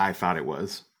 The way I thought it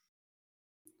was.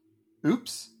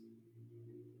 Oops.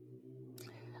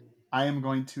 I am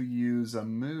going to use a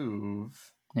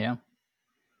move. Yeah.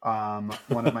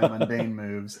 One of my mundane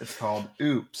moves. It's called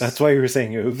Oops. That's why you were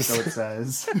saying oops. So it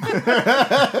says.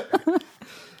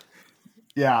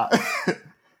 Yeah.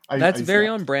 That's very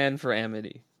on brand for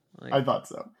Amity. I thought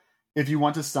so. If you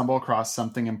want to stumble across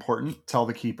something important, tell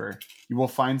the keeper. You will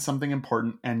find something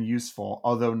important and useful,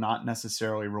 although not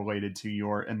necessarily related to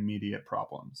your immediate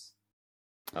problems.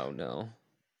 Oh no.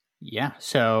 Yeah.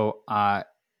 So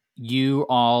you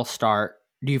all start.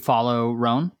 Do you follow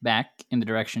Roan back in the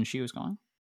direction she was going?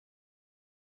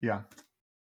 Yeah.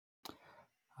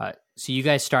 So you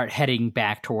guys start heading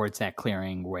back towards that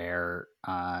clearing where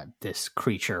this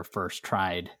creature first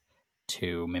tried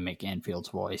to mimic Enfield's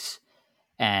voice.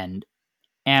 And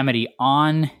Amity,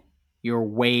 on your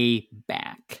way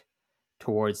back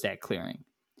towards that clearing,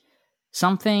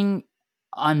 something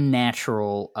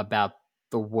unnatural about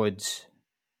the woods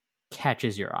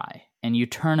catches your eye. And you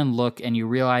turn and look and you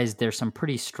realize there's some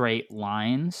pretty straight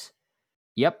lines.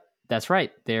 Yep, that's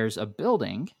right. There's a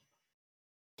building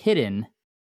hidden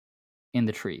in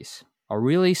the trees. A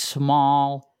really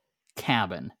small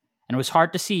cabin. And it was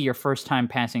hard to see your first time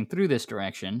passing through this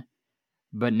direction.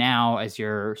 But now, as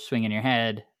you're swinging your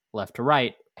head left to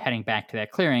right, heading back to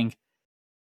that clearing,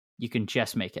 you can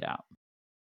just make it out.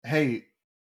 Hey,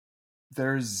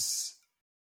 there's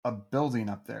a building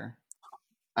up there.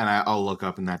 And I'll look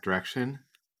up in that direction.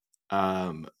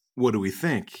 What do we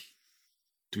think?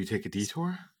 Do we take a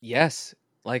detour? Yes,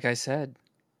 like I said.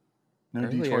 No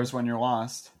Earlier. detours when you're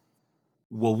lost.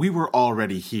 Well, we were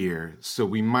already here, so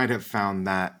we might have found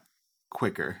that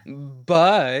quicker.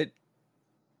 But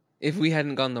if we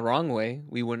hadn't gone the wrong way,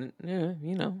 we wouldn't,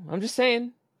 I'm just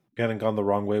saying. If we hadn't gone the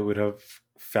wrong way, we'd have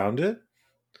found it.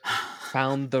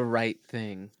 Found the right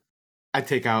thing. I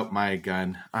take out my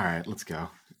gun. All right, let's go.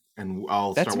 And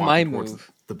I'll That's start my walking towards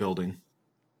move. the building.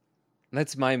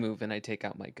 That's my move, and I take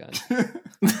out my gun.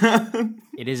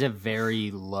 It is a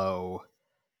very low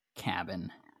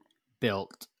cabin,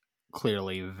 built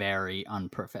clearly very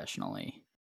unprofessionally.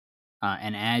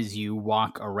 And as you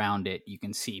walk around it, you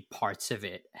can see parts of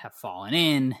it have fallen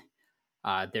in.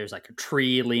 There's like a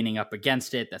tree leaning up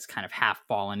against it that's kind of half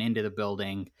fallen into the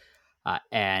building.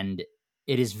 And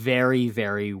it is very,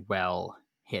 very well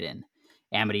hidden.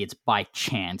 Amity, it's by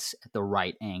chance at the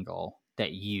right angle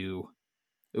that you,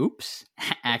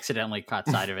 accidentally caught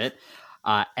sight of it.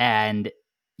 And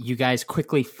you guys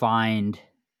quickly find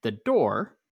the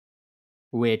door,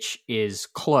 which is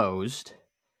closed.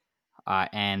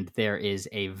 And there is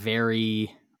a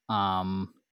very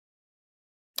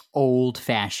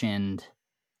old-fashioned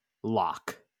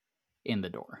lock in the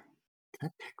door. Can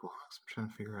I pick locks? I'm trying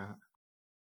to figure out.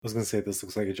 I was going to say, this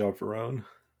looks like a job for Rowan.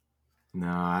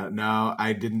 No,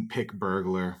 I didn't pick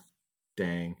burglar.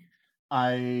 Dang.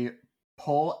 I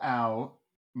pull out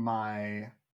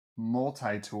my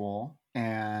multi-tool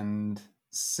and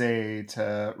say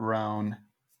to Roan,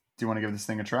 do you want to give this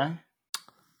thing a try?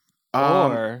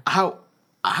 Or how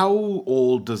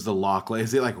old does the lock?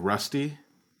 Is it like rusty?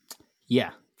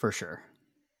 Yeah, for sure.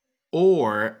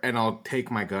 And I'll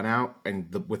take my gun out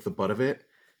and with the butt of it,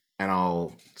 and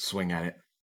I'll swing at it.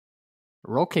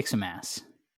 Roll kick some ass.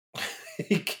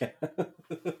 He can't.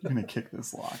 I'm gonna kick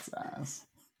this lock's ass.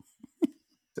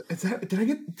 Did I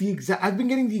get the exact? I've been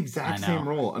getting the exact same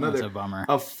roll. That's a bummer.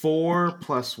 A 4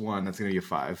 + 1. That's gonna be a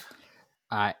 5.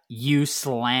 You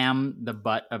slam the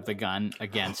butt of the gun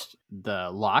against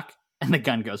the lock, and the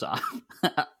gun goes off.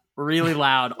 Really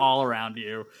loud all around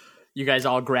you. You guys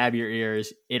all grab your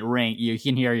ears. It ring. You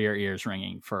can hear your ears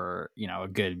ringing for a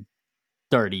good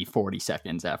 30, 40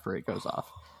 seconds after it goes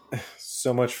off.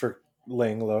 So much for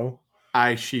laying low.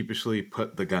 I sheepishly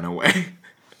put the gun away.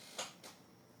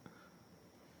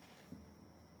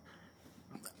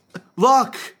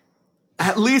 Look!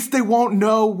 At least they won't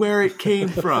know where it came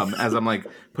from. As I'm like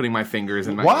putting my fingers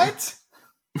in my What?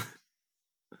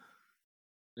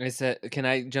 I said, can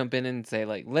I jump in and say,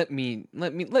 like, let me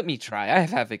try. I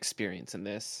have experience in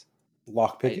this.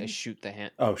 Lockpicking? I shoot the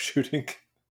hand. Oh, shooting.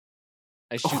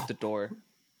 I shoot the door.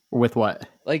 With what?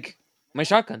 Like my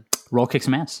shotgun. Roll kick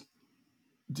some ass.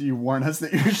 Do you warn us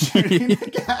that you're shooting the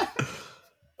cat?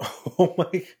 Oh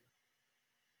my.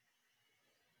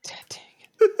 Dang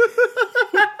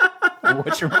it.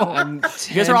 What's your roll? I'm You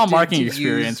guys are all tempted marking to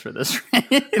experience use- for this,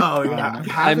 right? Oh yeah,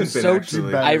 I'm I'm so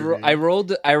actually. I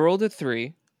rolled a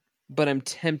 3, but I'm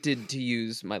tempted to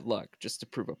use my luck just to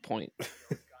prove a point.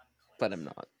 But I'm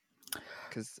not.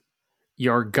 Cuz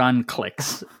Your gun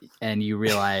clicks, and you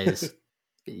realize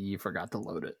you forgot to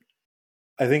load it.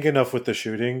 I think enough with the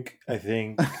shooting. I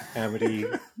think Amity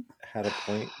had a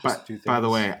point. Just do things. By the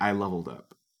way, I leveled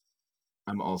up.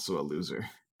 I'm also a loser.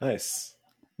 Nice.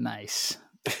 Nice.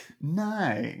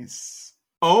 Nice.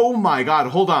 Oh my god,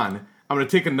 hold on. I'm gonna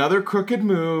take another crooked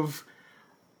move.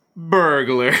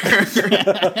 Burglar.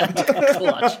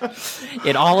 Clutch.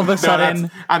 It all of a sudden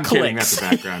I'm kidding, clicks.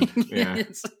 that's the background. Yeah.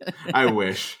 It's- I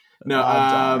wish. No, Well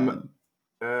done.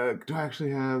 do I actually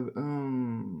have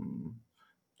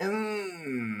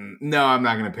no, I'm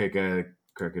not gonna pick a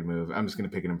crooked move. I'm just gonna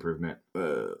pick an improvement.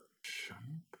 Sharp?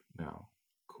 No.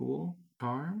 Cool?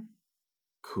 Charm?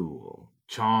 Cool.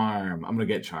 Charm. I'm gonna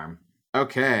get charm.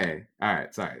 Okay.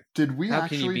 Alright, sorry. Did we how can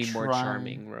actually you be more try...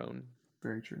 charming, Roan?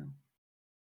 Very true.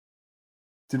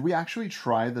 Did we actually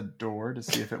try the door to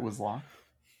see if it was locked?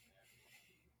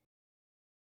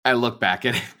 I look back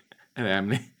at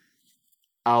Amity.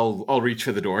 I'll reach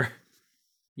for the door.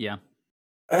 yeah,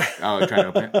 I'll try to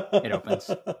open it. it opens.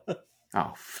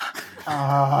 Oh, fuck.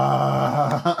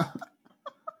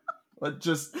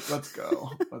 Let's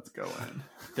go. Let's go in.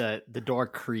 The door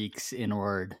creaks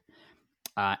inward,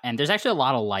 and there's actually a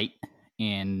lot of light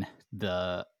in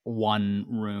the one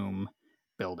room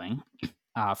building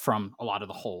from a lot of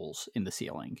the holes in the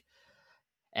ceiling.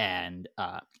 And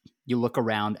you look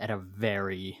around at a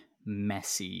very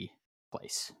messy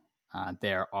place.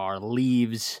 There are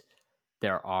leaves,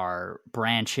 there are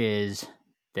branches,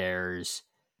 there's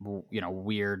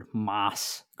weird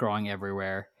moss growing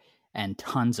everywhere, and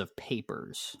tons of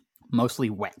papers, mostly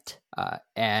wet.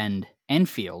 And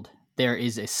Enfield, there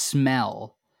is a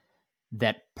smell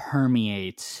that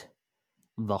permeates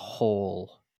the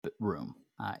whole room.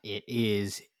 It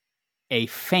is a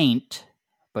faint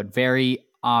but very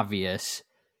obvious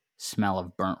smell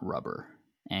of burnt rubber.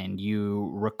 And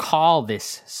you recall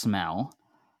this smell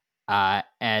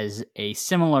as a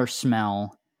similar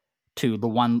smell to the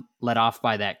one let off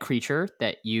by that creature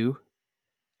that you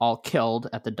all killed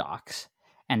at the docks,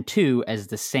 and 2, as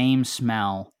the same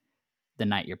smell the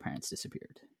night your parents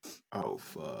disappeared. Oh,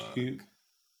 fuck. Do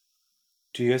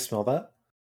you guys smell that?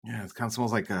 Yeah, it kind of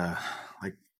smells like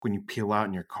when you peel out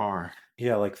in your car.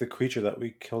 Yeah, like the creature that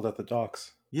we killed at the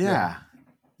docks. Yeah.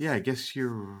 Yeah, I guess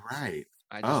you're right.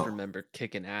 I just remember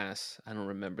kicking ass. I don't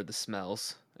remember the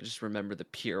smells. I just remember the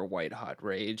pure white hot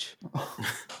rage.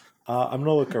 I'm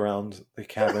gonna look around the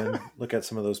cabin, look at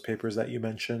some of those papers that you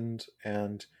mentioned,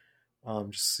 and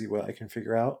just see what I can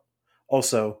figure out.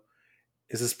 Also,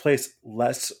 is this place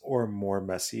less or more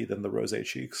messy than the Rosé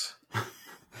Cheeks?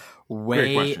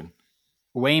 Great question.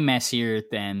 Way messier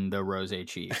than the Rosé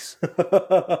Cheeks.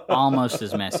 Almost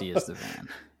as messy as the van.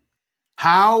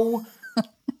 How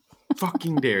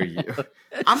fucking dare you?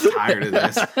 I'm tired of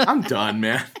this. I'm done,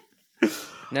 man.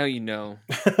 Now you know.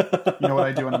 You know what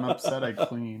I do when I'm upset? I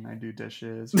clean. I do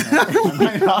dishes.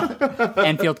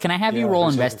 Enfield, can I have you roll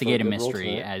who's looking investigate a for a good roll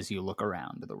mystery tonight? as you look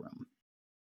around the room?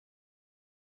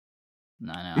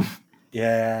 No.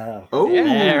 Yeah. Oh,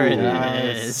 There it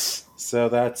nice. is. So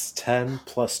that's 10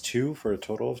 plus 2 for a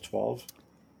total of 12.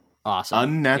 Awesome.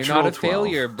 unnatural. You're not a 12.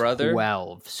 failure, brother.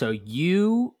 12. So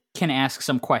you can ask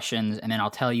some questions, and then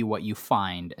I'll tell you what you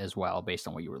find as well based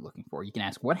on what you were looking for. You can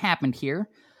ask what happened here.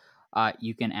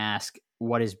 You can ask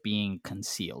what is being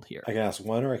concealed here. I can ask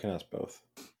one or I can ask both.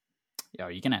 Yeah,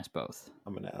 you can ask both.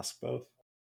 I'm going to ask both.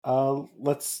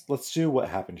 Let's do what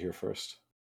happened here first.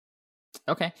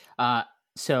 Okay.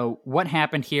 So what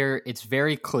happened here, it's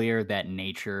very clear that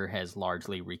nature has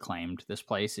largely reclaimed this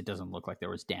place. It doesn't look like there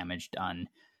was damage done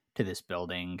to this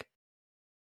building,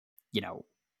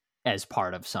 as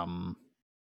part of some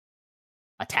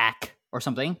attack or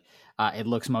something. It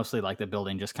looks mostly like the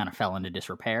building just kind of fell into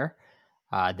disrepair,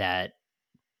 that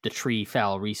the tree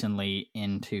fell recently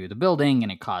into the building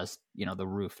and it caused, the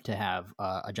roof to have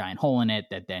a giant hole in it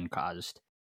that then caused,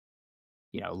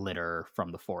 litter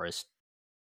from the forest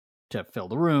to fill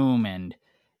the room, and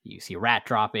you see rat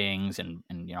droppings and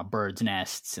birds'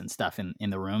 nests and stuff in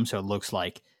the room. So it looks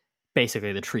like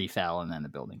basically the tree fell and then the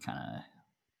building kind of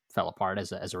fell apart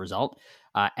as a result.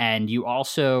 And you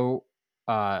also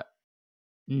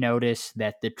notice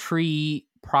that the tree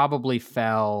probably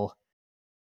fell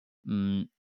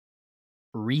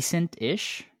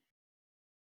recent-ish,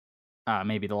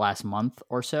 maybe the last month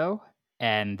or so,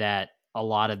 and that a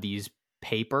lot of these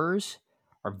papers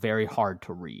are very hard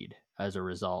to read as a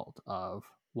result of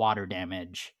water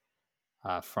damage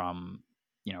from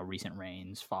recent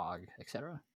rains, fog,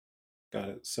 etc. Got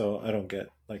it. So I don't get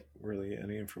really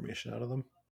any information out of them.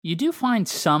 You do find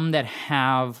some that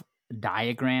have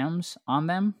diagrams on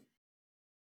them.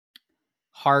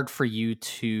 Hard for you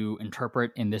to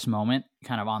interpret in this moment,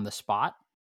 kind of on the spot,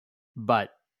 but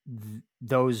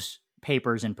those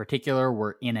papers in particular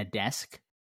were in a desk,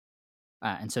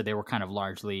 and so they were kind of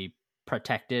largely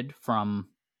protected from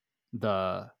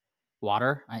the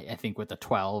water. I think with the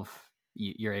 12,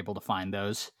 you're able to find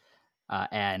those,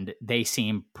 and they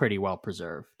seem pretty well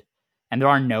preserved. And there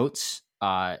are notes,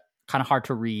 kind of hard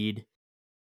to read,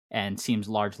 and seems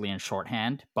largely in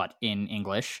shorthand, but in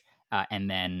English, and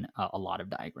then a lot of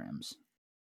diagrams.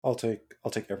 I'll take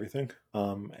everything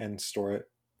and store it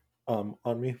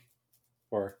on me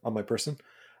or on my person.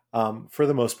 For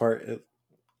the most part,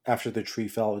 after the tree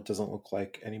fell, it doesn't look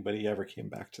like anybody ever came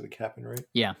back to the cabin, right?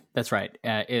 Yeah, that's right.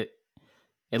 It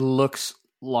looks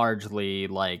largely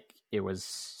like it was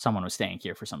someone was staying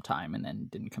here for some time and then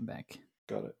didn't come back.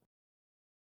 Got it.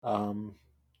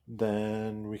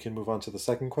 Then we can move on to the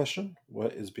second question.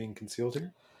 What is being concealed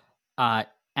here?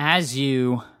 As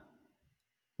you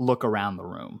look around the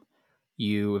room,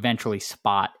 you eventually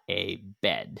spot a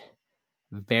bed.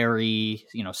 Very,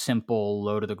 simple,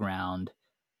 low to the ground,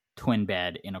 twin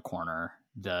bed in a corner.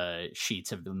 The sheets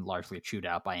have been largely chewed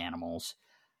out by animals.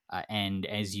 And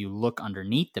as you look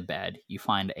underneath the bed, you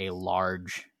find a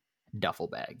large duffel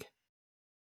bag.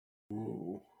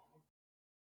 Ooh.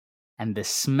 And the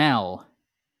smell,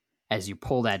 as you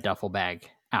pull that duffel bag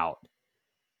out,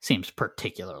 seems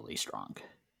particularly strong.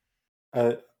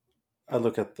 I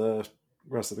look at the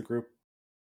rest of the group.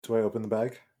 Do I open the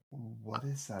bag? What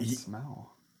is that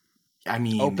smell? I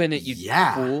mean, Open it, you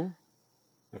fool.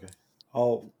 Okay.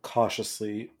 I'll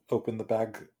cautiously open the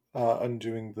bag,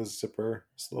 undoing the zipper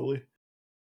slowly.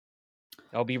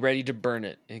 I'll be ready to burn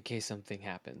it in case something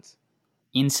happens.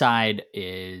 Inside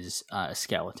is a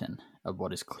skeleton of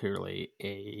what is clearly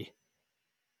a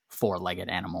 4-legged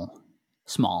animal.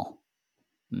 Small,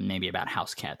 maybe about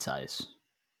house cat size.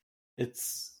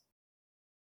 It's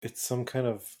some kind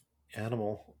of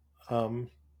animal. Oh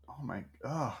my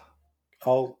god.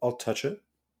 I'll touch it.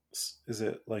 Is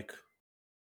it like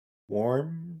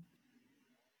warm?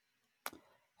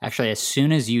 Actually, as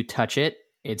soon as you touch it,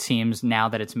 it seems now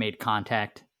that it's made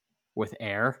contact with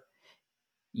air,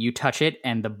 you touch it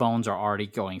and the bones are already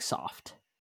going soft.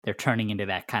 They're turning into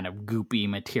that kind of goopy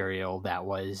material that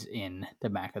was in the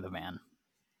back of the van.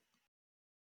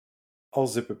 I'll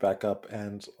zip it back up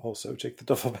and also take the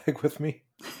duffel bag with me.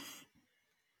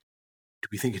 Do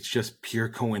we think it's just pure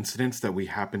coincidence that we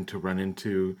happen to run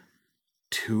into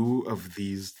 2 of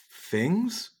these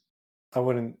things? I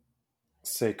wouldn't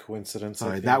say coincidence.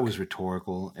 Sorry, that was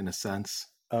rhetorical in a sense.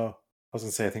 Oh, I was going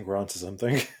to say, I think we're onto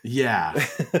something. Yeah.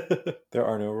 There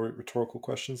are no rhetorical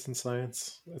questions in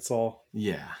science. It's all...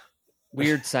 Yeah.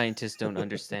 Weird scientists don't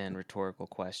understand rhetorical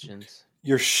questions.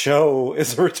 Your show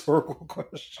is a rhetorical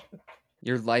question.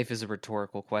 Your life is a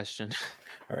rhetorical question.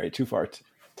 All right, too far.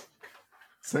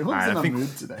 Salem's in a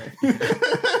mood today.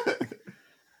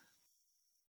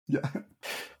 Yeah.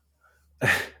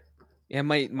 Yeah,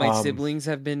 my siblings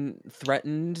have been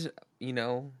threatened, you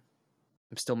know.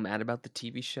 I'm still mad about the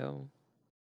TV show.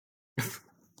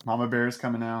 Mama Bear's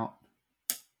coming out.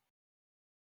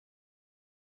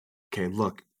 Okay,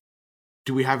 look.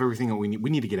 Do we have everything that we need? We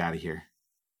need to get out of here.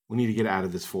 We need to get out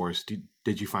of this forest.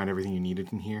 Did you find everything you needed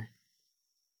in here?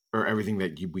 Or everything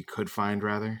that we could find,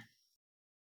 rather?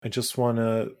 I just want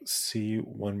to see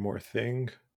one more thing.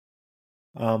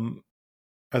 Are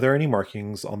there any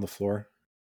markings on the floor?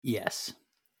 Yes,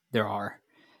 there are.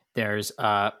 There's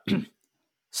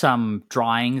some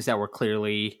drawings that were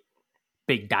clearly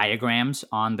big diagrams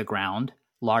on the ground,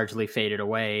 largely faded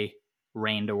away,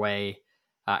 rained away,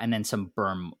 and then some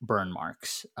burn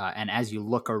marks. And as you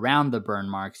look around the burn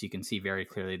marks, you can see very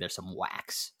clearly there's some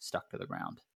wax stuck to the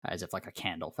ground, as if like a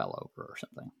candle fell over or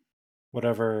something.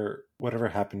 Whatever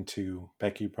happened to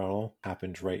Becky Brunel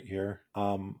happened right here.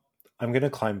 I'm going to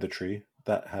climb the tree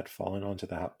that had fallen onto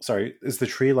the house. Sorry, is the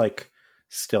tree like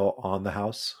still on the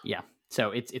house? Yeah.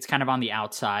 So it's kind of on the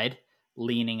outside,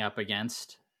 leaning up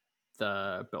against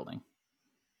the building.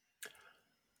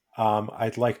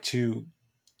 I'd like to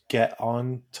get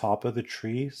on top of the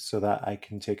tree so that I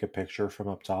can take a picture from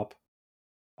up top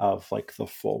of like the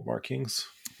full markings.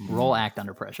 Roll act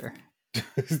under pressure.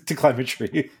 To climb a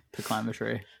tree. To climb a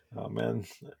tree. Oh man.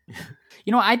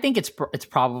 You know, I think it's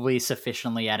probably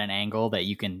sufficiently at an angle that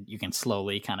you can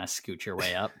slowly kind of scoot your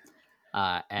way up.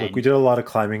 And look, we did a lot of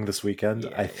climbing this weekend.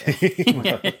 Yeah, I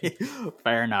think.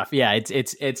 Fair enough. Yeah,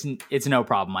 it's no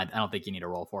problem. I don't think you need to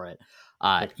roll for it.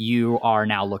 You are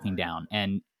now looking down,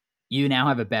 and you now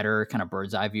have a better kind of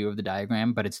bird's eye view of the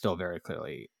diagram, but it's still very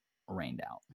clearly rained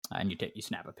out. And you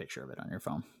snap a picture of it on your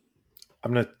phone.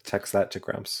 I'm gonna text that to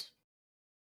Gramps.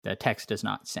 The text does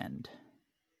not send.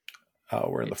 Oh,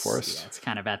 we're in the forest. Yeah, it's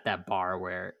kind of at that bar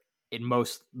where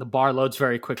the bar loads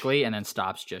very quickly and then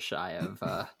stops just shy of.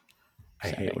 I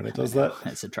hate when it does that.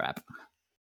 It's a trap.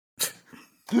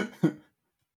 I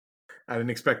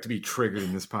didn't expect to be triggered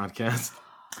in this podcast.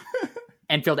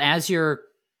 Enfield, as you're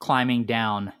climbing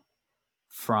down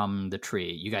from the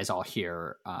tree, you guys all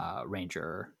hear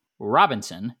Ranger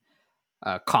Robinson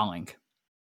calling.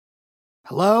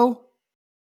 Hello?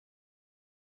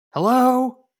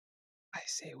 Hello? I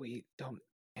say we don't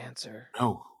answer.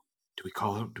 No. Do we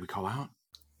call out? Do we call out?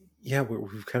 Yeah,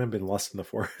 we've kind of been lost in the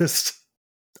forest.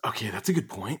 Okay, that's a good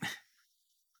point.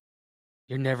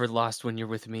 You're never lost when you're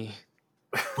with me.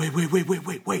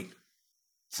 Wait.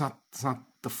 It's not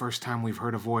the first time we've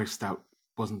heard a voice that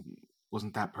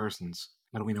wasn't that person's.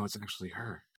 How do we know it's actually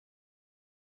her?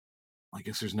 I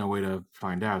guess there's no way to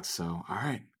find out, so all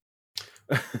right.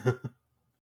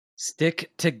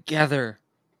 Stick together.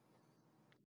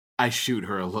 I shoot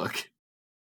her a look.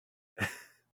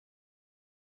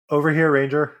 Over here,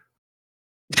 Ranger.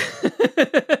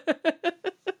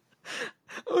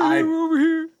 Over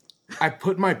here. I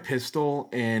put my pistol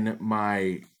in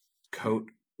my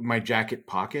jacket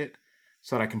pocket,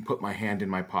 so that I can put my hand in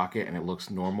my pocket and it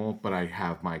looks normal, but I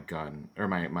have my gun or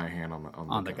my hand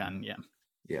on the gun. Yeah.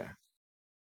 Yeah.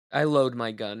 I load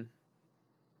my gun.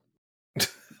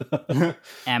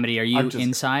 Amity, are you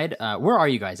inside? Where are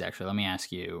you guys actually? Let me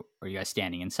ask you. Are you guys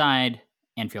standing inside?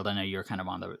 Enfield, I know you're kind of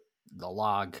on the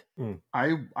log.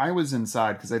 I was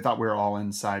inside because I thought we were all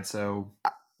inside, so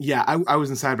yeah, I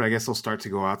was inside, but I guess I'll start to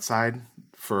go outside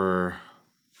for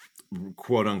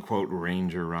quote unquote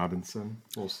Ranger Robinson.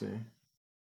 We'll see.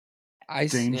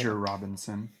 Danger,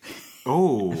 Robinson.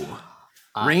 Oh,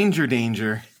 Ranger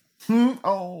danger.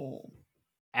 Oh.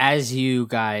 As you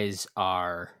guys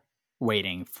are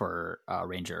waiting for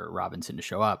Ranger Robinson to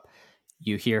show up,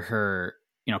 you hear her,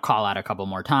 call out a couple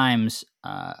more times.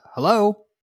 Hello?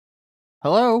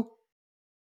 Hello?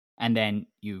 And then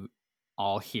you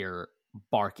all hear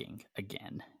barking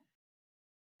again.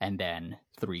 And then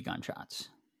 3 gunshots.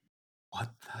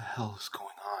 What the hell is going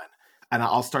on? And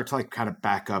I'll start to kind of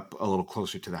back up a little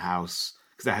closer to the house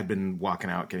because I had been walking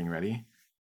out getting ready.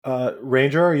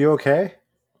 Ranger, are you okay?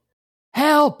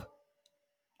 Help!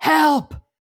 Help!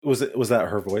 Was that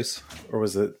her voice, or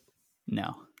was it?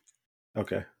 No.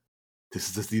 Okay.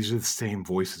 These are the same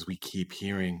voices we keep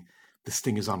hearing. This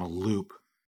thing is on a loop.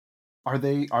 Are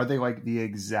they like the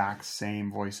exact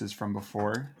same voices from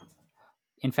before?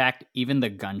 In fact, even the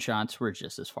gunshots were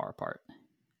just as far apart.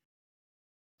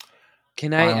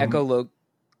 Can I echo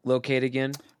locate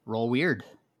again? Roll weird.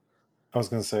 I was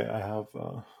gonna say I have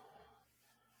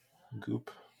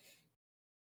goop.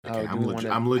 Okay,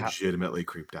 I'm legitimately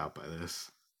creeped out by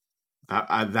this.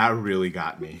 That really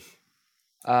got me.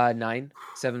 9.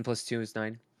 7 plus 2 is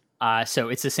 9. So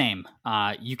it's the same.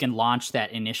 You can launch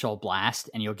that initial blast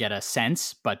and you'll get a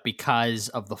sense, but because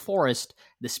of the forest,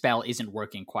 the spell isn't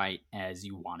working quite as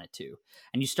you want it to.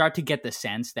 And you start to get the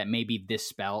sense that maybe this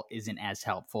spell isn't as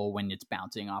helpful when it's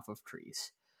bouncing off of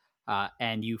trees.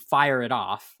 And you fire it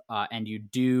off, and you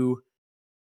do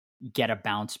get a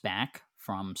bounce back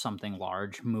from something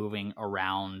large moving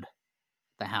around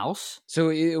the house. So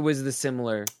it was the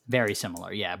similar. Very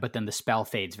similar, yeah. But then the spell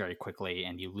fades very quickly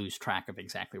and you lose track of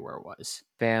exactly where it was.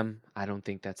 Bam, I don't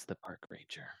think that's the park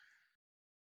ranger.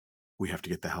 We have to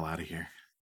get the hell out of here.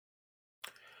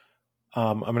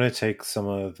 I'm gonna take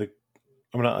I'm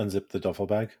gonna unzip the duffel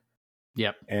bag.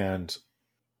 Yep. And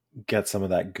get some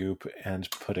of that goop and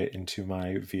put it into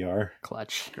my VR.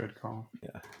 Clutch. Good call.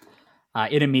 Yeah.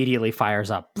 It immediately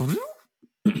fires up.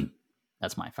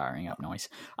 That's my firing up noise.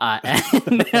 And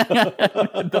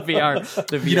the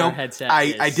VR headset.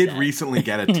 I did recently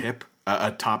get a tip,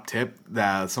 a top tip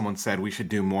that someone said we should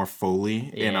do more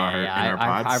Foley in our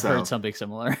pods. I've heard something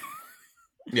similar.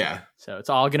 Yeah. So it's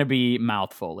all going to be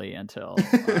mouth Foley until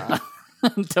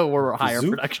we're higher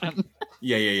production.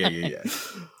 Yeah.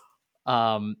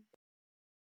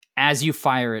 As you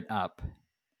fire it up,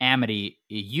 Amity,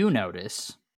 you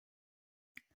notice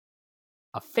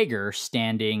a figure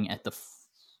standing at the,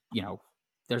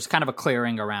 there's kind of a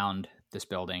clearing around this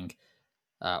building,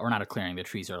 or not a clearing, the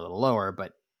trees are a little lower,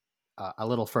 but a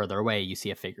little further away, you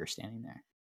see a figure standing there.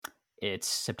 It's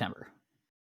September.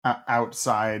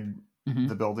 Outside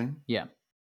the building? Yeah.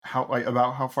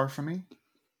 About how far from me?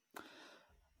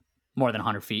 More than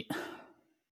 100 feet.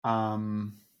 Oh my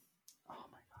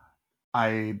God.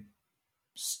 I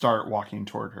start walking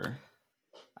toward her.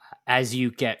 As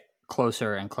you get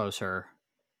closer and closer,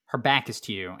 her back is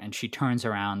to you, and she turns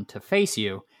around to face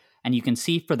you, and you can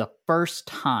see for the first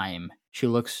time she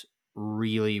looks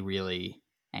really, really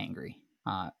angry.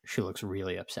 She looks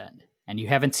really upset. And you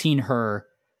haven't seen her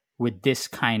with this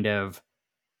kind of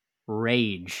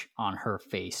rage on her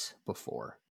face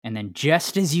before. And then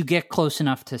just as you get close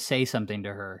enough to say something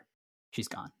to her, she's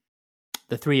gone.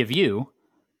 The 3 of you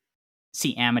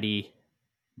see Amity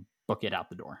book it out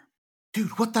the door.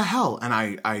 Dude, what the hell? And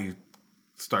I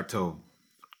start to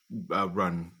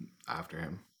run after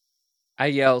him. I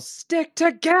yell, "Stick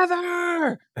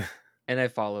together!" And I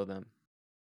follow them.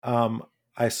 I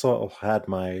had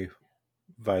my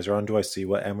visor on. Do I see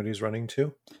what Amity's running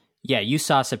to? Yeah, you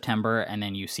saw September, and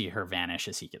then you see her vanish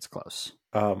as he gets close.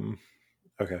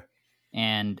 Okay.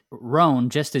 And Roan,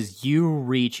 just as you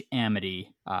reach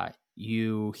Amity,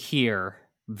 you hear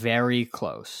very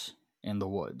close in the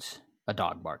woods a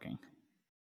dog barking.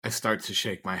 I start to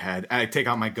shake my head. I take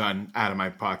out my gun out of my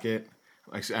pocket,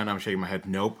 and I'm shaking my head.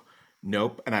 Nope.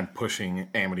 And I'm pushing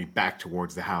Amity back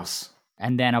towards the house.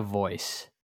 And then a voice.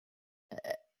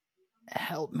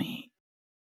 Help me.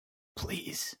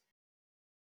 Please.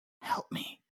 Help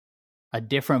me. A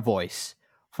different voice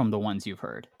from the ones you've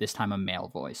heard. This time a male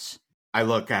voice. I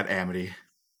look at Amity.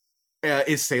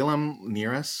 Is Salem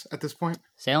near us at this point?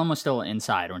 Salem was still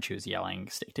inside when she was yelling,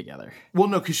 "Stick together." Well,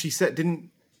 no, because she said,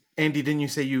 didn't you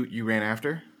say you ran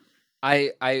after?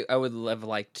 I would have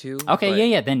liked to. Okay, but...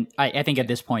 yeah. Then I think at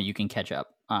this point you can catch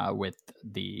up with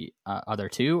the other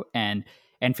two. And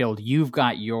Enfield, you've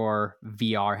got your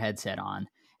VR headset on,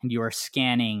 and you are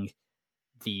scanning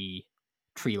the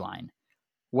tree line.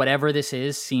 Whatever this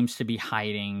is seems to be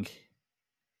hiding.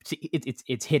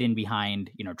 It's hidden behind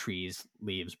trees,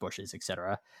 leaves, bushes,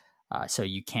 etc. So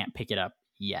you can't pick it up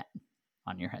yet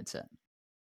on your headset.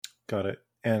 Got it.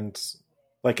 And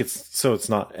Like it's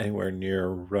not anywhere near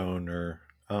Roan or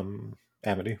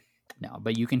Amity. No,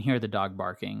 but you can hear the dog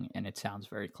barking, and it sounds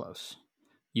very close.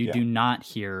 You Yeah. do not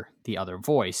hear the other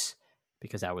voice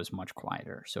because that was much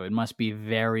quieter. So it must be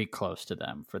very close to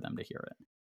them for them to hear it.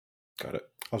 Got it.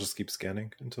 I'll just keep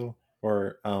scanning until,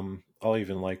 or I'll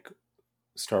even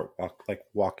start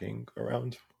walking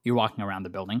around. You're walking around the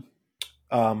building.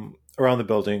 Around the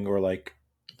building, or like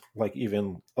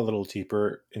even a little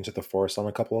deeper into the forest on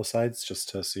a couple of sides, just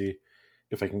to see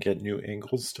if I can get new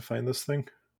angles to find this thing.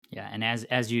 Yeah, and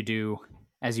as you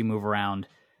move around,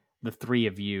 the three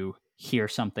of you hear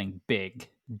something big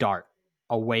dart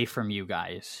away from you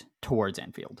guys towards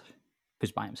Enfield,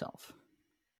 who's by himself.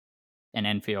 And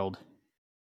Enfield,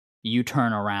 you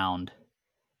turn around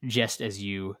just as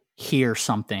you hear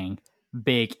something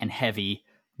big and heavy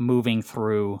moving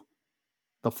through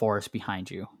the forest behind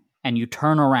you. And you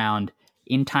turn around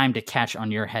in time to catch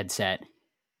on your headset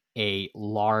a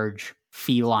large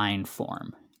feline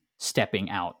form stepping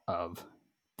out of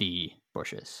the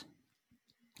bushes.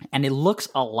 And it looks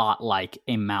a lot like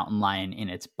a mountain lion in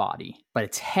its body, but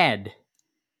its head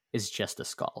is just a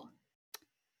skull.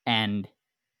 And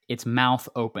its mouth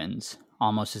opens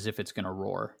almost as if it's going to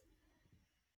roar.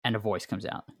 And a voice comes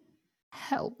out.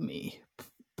 Help me,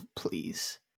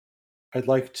 please. I'd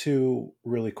like to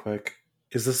really quick.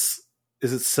 Is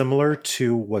it similar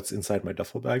to what's inside my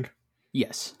duffel bag?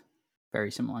 Yes, very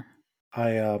similar.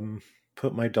 I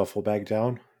put my duffel bag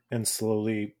down and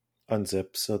slowly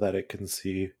unzip so that it can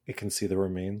see the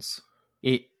remains.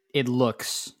 It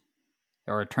looks,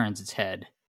 or it turns its head,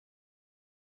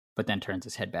 but then turns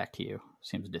its head back to you.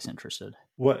 Seems disinterested.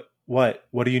 What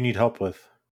do you need help with?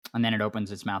 And then it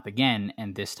opens its mouth again,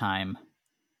 and this time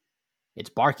it's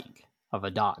barking of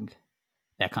a dog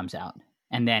that comes out.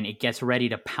 And then it gets ready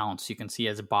to pounce. You can see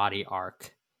as a body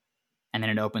arc. And then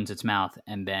it opens its mouth,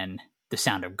 and then the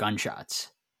sound of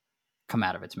gunshots come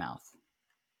out of its mouth.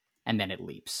 And then it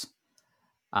leaps.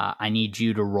 I need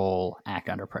you to roll Act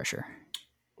Under Pressure.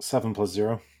 7 +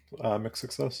 0, mixed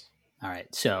success. All right,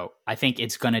 so I think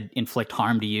it's going to inflict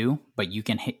harm to you, but you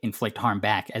can inflict harm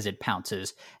back as it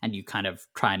pounces, and you kind of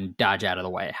try and dodge out of the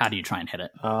way. How do you try and hit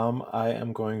it? I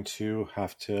am going to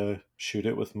have to shoot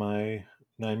it with my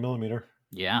 9mm.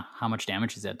 Yeah, how much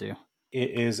damage does that do? It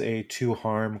is a 2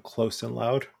 harm, close and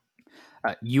loud.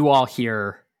 You all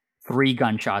hear 3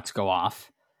 gunshots go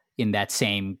off in that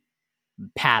same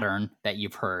pattern that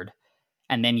you've heard,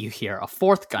 and then you hear a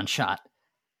 4th gunshot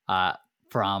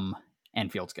from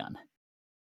Enfield's gun.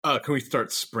 Can we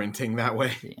start sprinting that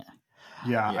way?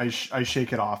 Yeah. I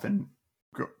shake it off and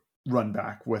run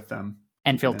back with them.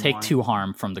 Enfield, take line. 2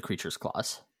 harm from the creature's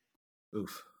claws.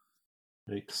 Oof.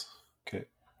 Yikes. Okay.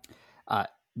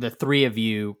 The 3 of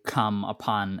you come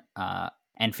upon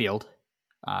Enfield.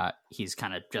 He's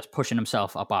kind of just pushing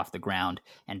himself up off the ground,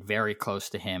 and very close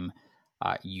to him,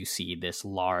 you see this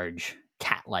large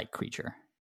cat-like creature.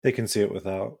 They can see it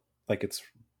without, it's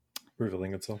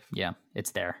revealing itself. Yeah,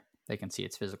 it's there. They can see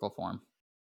its physical form.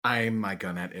 Aim my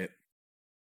gun at it.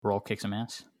 Roll kick some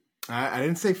ass. I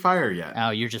didn't say fire yet. Oh,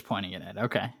 you're just pointing it at.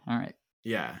 Okay, all right.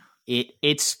 Yeah.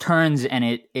 It turns and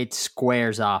it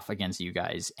squares off against you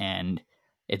guys, and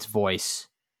its voice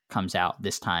comes out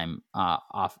this time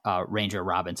off Ranger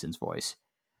Robinson's voice.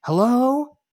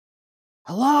 Hello?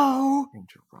 Hello?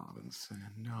 Ranger Robinson,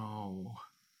 no.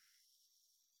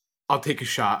 I'll take a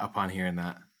shot upon hearing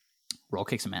that. Roll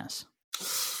kick some ass.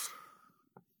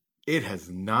 It has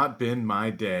not been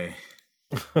my day.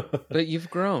 But you've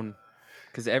grown,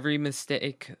 because every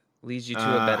mistake leads you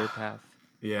to a better path.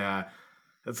 Yeah,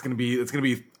 it's gonna be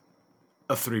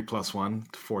a 3 + 1,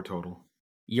 4 total.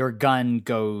 Your gun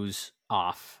goes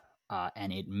off,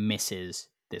 and it misses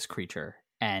this creature,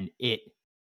 and it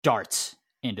darts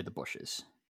into the bushes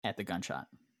at the gunshot.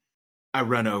 I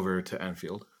run over to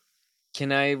Enfield.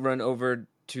 Can I run over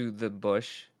to the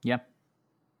bush? Yep.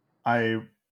 I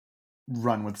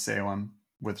run with Salem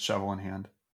with shovel in hand.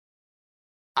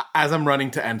 As I'm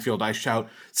running to Enfield, I shout,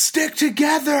 "Stick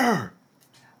together!"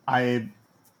 I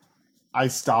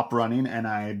stop running and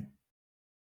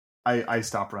I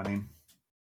stop running.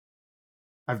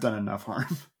 I've done enough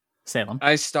harm. Salem.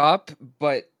 I stop,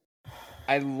 but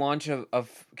I launch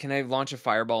can I launch a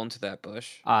fireball into that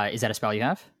bush? Is that a spell you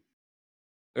have?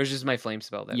 Or is just my flame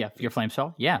spell? Yeah, your flame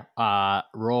spell? Yeah.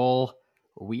 Roll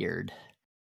weird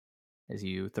as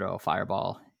you throw a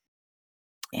fireball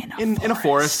in a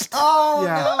forest. Oh,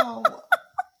 Yeah.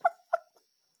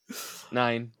 no!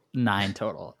 9. 9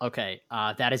 total. Okay,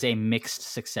 that is a mixed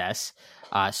success.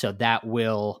 So that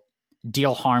will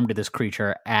deal harm to this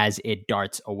creature as it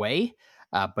darts away,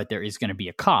 but there is going to be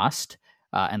a cost.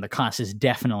 and the cost is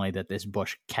definitely that this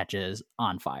bush catches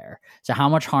on fire. So how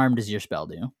much harm does your spell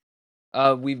do?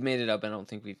 We've made it up. I don't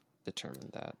think we've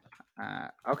determined that.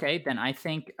 Okay, then I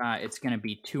think it's going to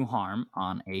be 2 harm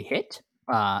on a hit.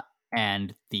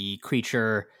 And the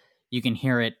creature, you can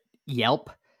hear it yelp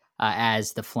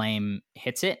as the flame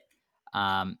hits it.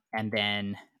 And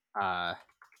then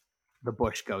the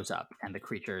bush goes up and the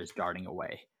creature is darting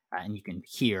away. And you can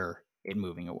hear it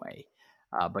moving away.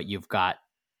 But you've got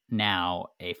now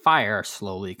a fire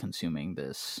slowly consuming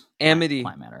this Amity,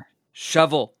 plant matter.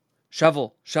 shovel.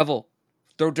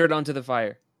 Throw dirt onto the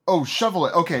fire. Oh, shovel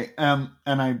it. Okay. And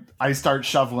I start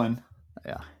shoveling.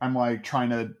 Yeah. I'm like trying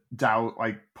to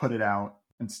put it out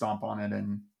and stomp on it.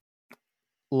 And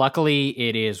Luckily,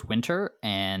 it is winter,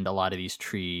 and a lot of these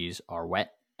trees are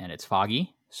wet, and it's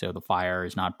foggy, so the fire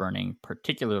is not burning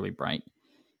particularly bright,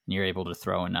 and you're able to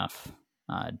throw enough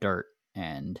dirt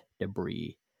and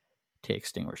debris to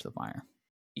extinguish the fire.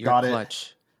 You're Got it.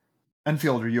 clutch.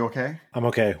 Enfield, are you okay? I'm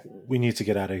okay. We need to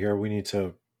get out of here. We need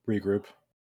to regroup.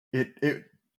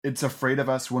 It's afraid of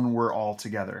us when we're all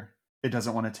together. It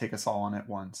doesn't want to take us all on at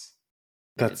once.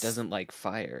 It doesn't like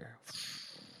fire.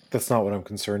 That's not what I'm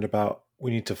concerned about.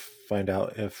 We need to find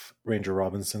out if Ranger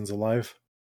Robinson's alive.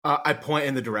 I point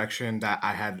in the direction that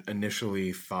I had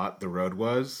initially thought the road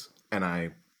was, and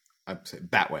I say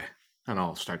that way, and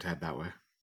I'll start to head that way.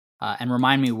 And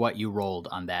remind me what you rolled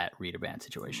on that read a band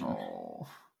situation. Oh.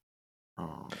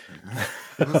 Okay.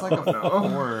 It was like a No.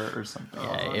 4 or something.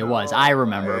 Yeah, it was. I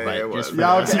remember, Yeah, but it just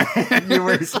was. Yeah, okay. You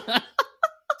were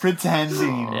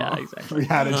pretending. Yeah, exactly. We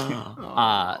had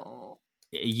a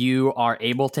You are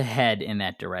able to head in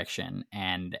that direction,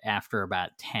 and after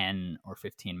about 10 or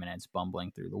 15 minutes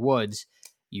bumbling through the woods,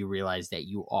 you realize that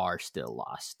you are still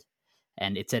lost.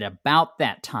 And it's at about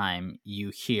that time you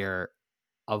hear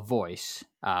a voice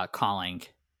calling,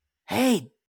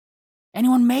 "Hey,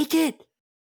 anyone make it?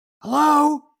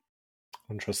 Hello?" I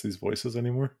don't trust these voices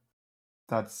anymore.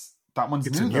 that one's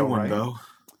It's new, a new though, one, right? though.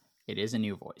 It is a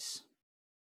new voice.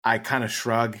 I kind of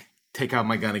shrug, take out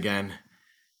my gun again.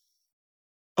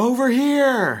 Over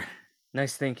here!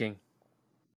 Nice thinking.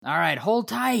 All right, hold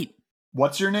tight.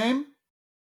 What's your name?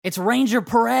 It's Ranger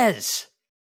Perez.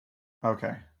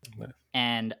 Okay.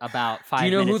 And about 5 Do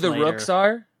you know who minutes the later, Rooks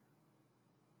are?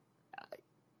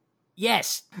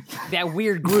 Yes, that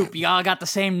weird group. You all got the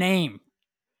same name.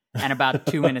 And about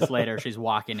 2 minutes later, she's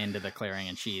walking into the clearing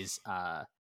and she's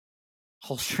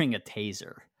holstering a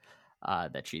taser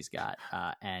that she's got.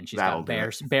 And she's That'll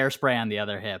got do bear spray on the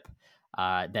other hip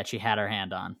that she had her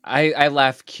hand on. I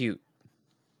laugh cute.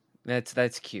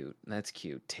 That's cute. That's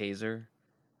cute. Taser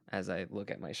as I look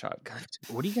at my shotgun.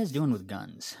 What are you guys doing with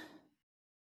guns?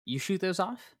 You shoot those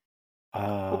off?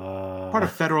 Part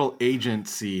of federal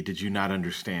agency, did you not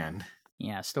understand?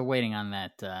 Yeah, still waiting on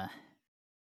that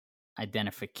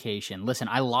identification. Listen,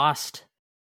 I lost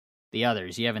the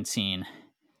others. You haven't seen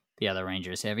the other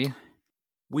Rangers, have you?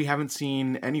 We haven't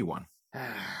seen anyone.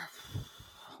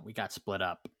 We got split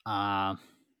up.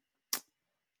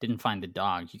 Didn't find the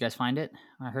dog. You guys find it?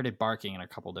 I heard it barking in a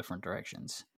couple different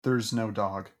directions. There's no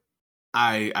dog.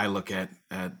 I look at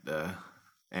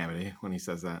Amity when he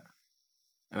says that,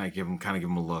 and I give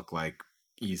him a look like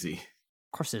easy.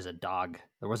 Of course, there's a dog.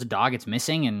 There was a dog. It's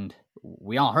missing, and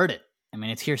we all heard it. I mean,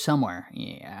 it's here somewhere.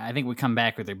 Yeah, I think we come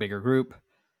back with a bigger group.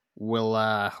 We'll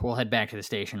head back to the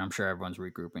station. I'm sure everyone's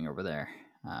regrouping over there.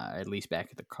 At least back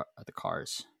at the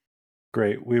cars.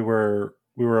 Great. We were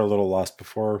a little lost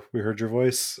before we heard your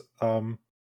voice.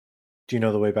 Do you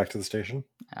know the way back to the station?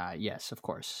 Yes, of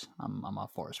course. I'm a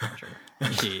forest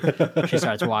ranger. She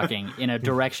starts walking in a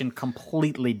direction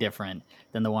completely different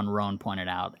than the one Roan pointed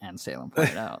out and Salem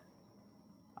pointed out.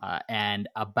 And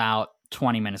about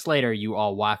 20 minutes later, you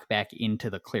all walk back into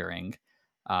the clearing.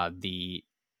 The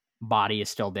body is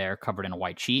still there, covered in a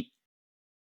white sheet.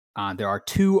 There are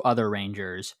 2 other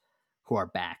rangers who are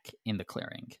back in the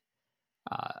clearing.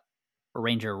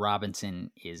 Ranger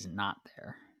Robinson is not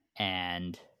there.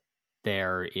 And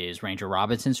there is Ranger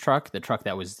Robinson's truck, the truck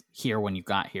that was here when you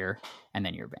got here, and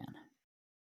then your van.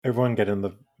 Everyone get in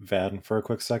the van for a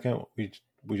quick second. We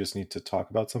just need to talk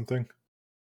about something.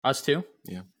 Us too?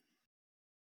 Yeah.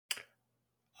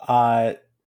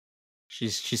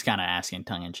 She's kind of asking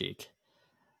tongue in cheek.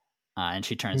 And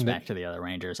she turns back to the other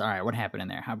Rangers. All right, what happened in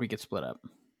there? How'd we get split up?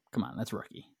 Come on, that's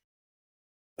rookie.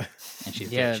 And she's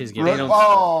giving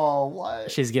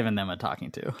what? she's giving them a talking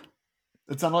to.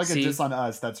 It sounded like See? a diss on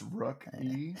us. That's Rook.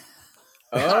 E.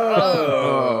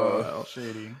 Oh.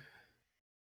 Shady.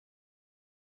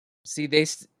 See, they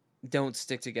don't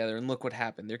stick together, and look what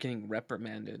happened. They're getting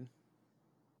reprimanded.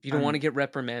 If you don't want to get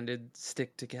reprimanded,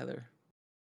 stick together.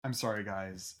 I'm sorry,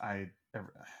 guys. I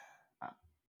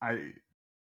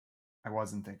I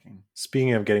wasn't thinking.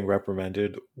 Speaking of getting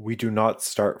reprimanded, we do not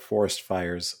start forest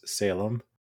fires, Salem.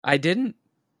 I didn't.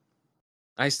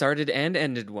 I started and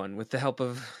ended one with the help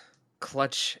of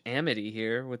Clutch Amity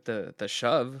here with the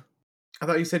shove. I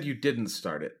thought you said you didn't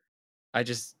start it. I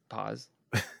just paused.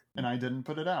 And I didn't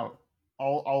put it out.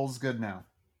 All's good now.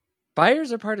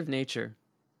 Fires are part of nature.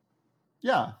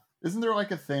 Yeah. Isn't there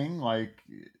like a thing like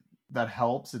that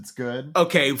helps? It's good.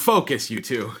 Okay, focus, you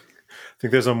two. I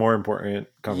think there's a more important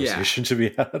conversation to be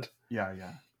had. Yeah.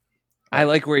 I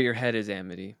like where your head is,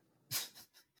 Amity.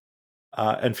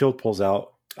 Enfield pulls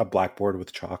out a blackboard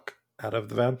with chalk out of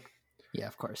the van. Yeah,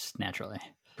 of course, naturally.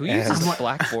 Who And- uses a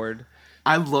blackboard?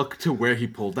 I looked to where he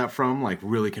pulled that from, like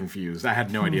really confused. I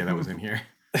had no idea that was in here.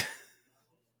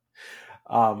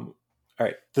 All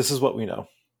right, this is what we know.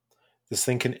 This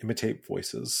thing can imitate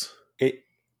voices.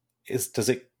 Does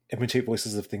it imitate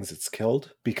voices of things it's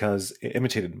killed? Because it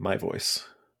imitated my voice.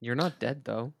 You're not dead,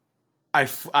 though.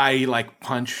 I like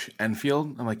punch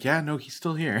Enfield. I'm like, yeah, no, he's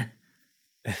still here.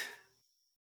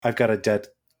 I've got a dead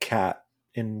cat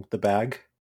in the bag.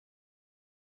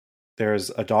 There's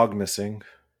a dog missing,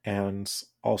 and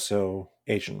also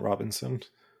Agent Robinson.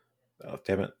 Oh,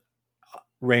 damn it.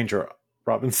 Ranger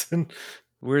Robinson.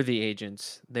 We're the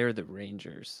agents. They're the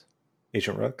rangers.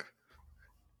 Agent Rook.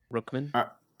 Rookman? All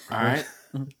right.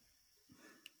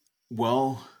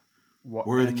 Well, What,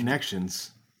 where are the and-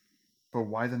 connections? But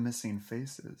why the missing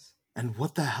faces? And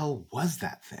what the hell was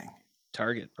that thing?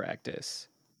 Target practice.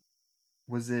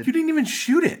 Was it? You didn't even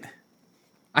shoot it.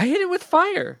 I hit it with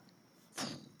fire.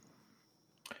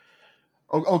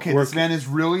 Oh, okay, this van is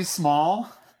really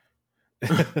small.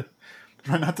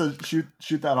 Try not to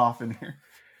shoot that off in here.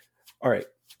 All right.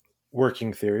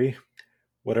 Working theory.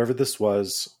 Whatever this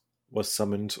was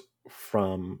summoned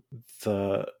from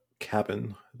the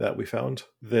cabin that we found.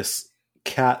 This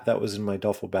cat that was in my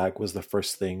duffel bag was the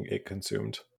first thing it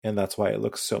consumed, and that's why it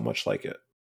looks so much like it.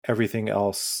 Everything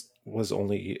else was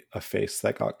only a face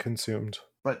that got consumed.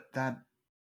 But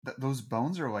those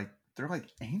bones are like they're like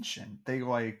ancient. They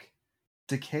like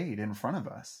decayed in front of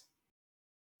us.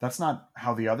 That's not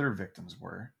how the other victims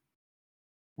were.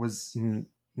 Was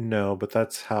No, but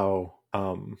that's how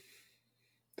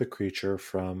the creature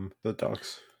from the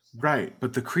docks. Right,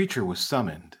 but the creature was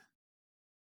summoned.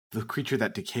 The creature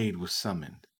that decayed was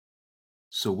summoned.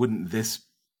 So wouldn't this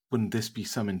be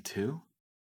summoned too?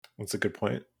 That's a good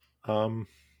point.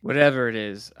 Whatever it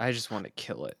is, I just want to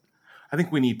kill it. I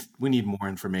think we need more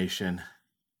information.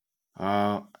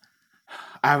 I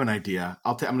have an idea.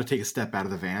 I'm going to take a step out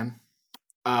of the van.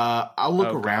 I'll look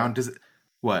Okay. around. Does it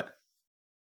what?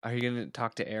 Are you going to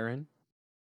talk to Aaron?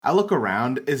 I look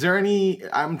around. Is there any?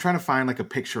 I'm trying to find like a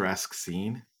picturesque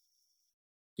scene.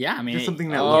 Yeah, I mean, Just something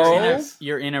that Oh. looks you're, in a, nice.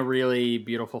 you're in a really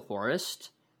beautiful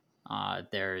forest.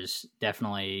 There's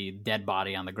definitely dead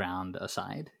body on the ground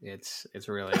aside. It's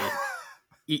really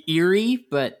eerie,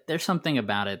 but there's something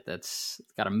about it that's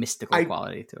got a mystical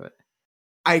quality to it.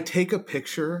 I take a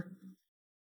picture.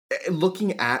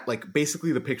 Looking at like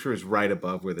basically the picture is right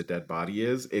above where the dead body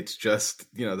is. It's just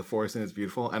the forest and it's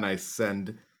beautiful, and I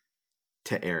send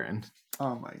to Aaron.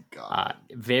 oh my god.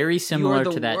 Very similar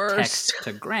the to that worst. text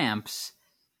to Gramps.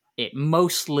 It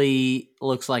mostly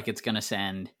looks like it's going to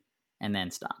send and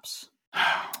then stops.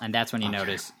 And that's when you Okay.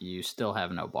 notice you still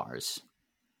have no bars.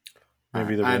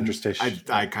 Maybe the ranger station.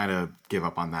 I kind of give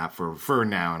up on that for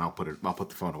now, and I'll put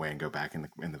the phone away and go back in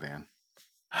the van.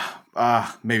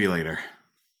 Maybe later.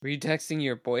 Were you texting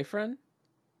your boyfriend?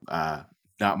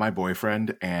 Not my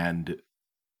boyfriend, and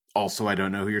also I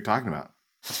don't know who you're talking about.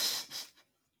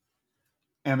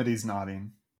 Amity's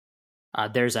nodding.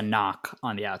 There's a knock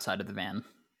on the outside of the van.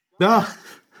 Ah!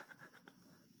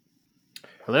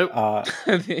 Hello?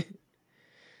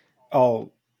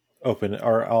 I'll open it,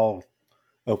 or I'll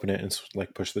open it and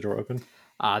like push the door open.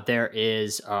 There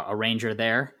is a ranger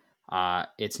there.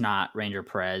 It's not Ranger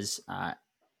Perez.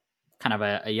 Kind of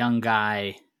a young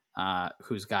guy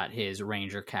who's got his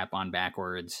ranger cap on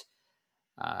backwards.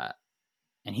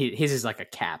 And his is like a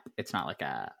cap. It's not like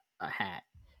a hat.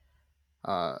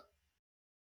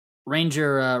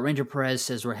 Ranger Perez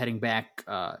says we're heading back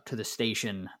to the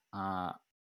station, or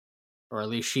at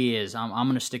least she is. I'm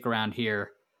going to stick around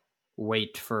here,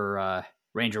 wait for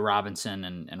Ranger Robinson,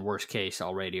 and worst case,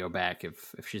 I'll radio back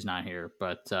if she's not here.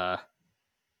 But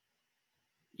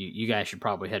you guys should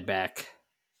probably head back.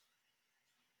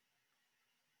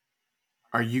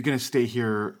 Are you going to stay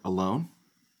here alone?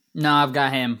 No, I've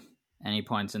got him. And he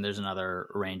points, and there's another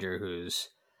ranger who's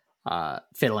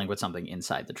fiddling with something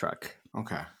inside the truck.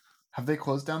 Okay. Have they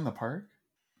closed down the park?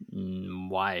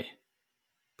 Why?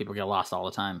 People get lost all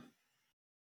the time.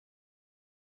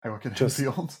 I look at Just-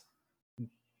 Enfield.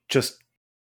 Just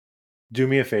do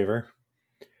me a favor.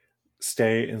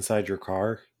 Stay inside your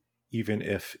car, even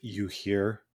if you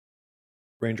hear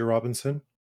Ranger Robinson.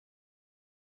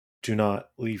 Do not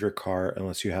leave your car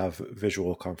unless you have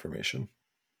visual confirmation.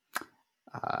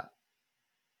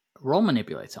 Roll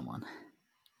manipulate someone.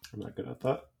 I'm not good at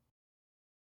that.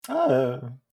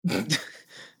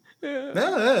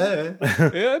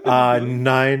 Yeah.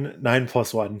 9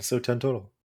 plus 1, so 10 total.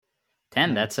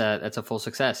 10. That's a full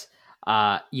success.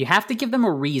 You have to give them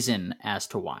a reason as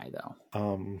to why, though.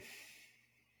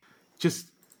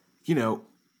 Just,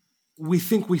 we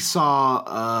think we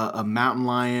saw a mountain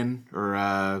lion or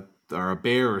a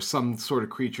bear or some sort of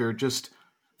creature. Just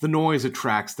the noise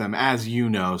attracts them, as you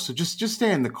know. So just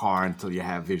stay in the car until you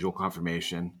have visual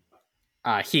confirmation.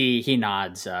 He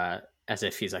nods as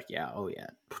if he's like, yeah, oh yeah,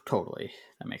 totally,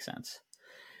 that makes sense.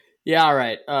 Yeah, all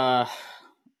right.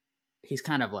 He's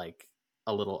kind of like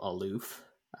a little aloof.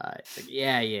 It's like,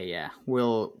 yeah.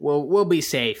 We'll be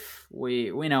safe. We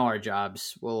know our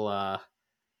jobs. We'll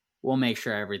make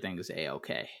sure everything's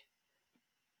a-okay.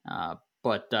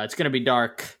 But it's gonna be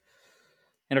dark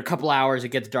in a couple hours. It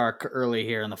gets dark early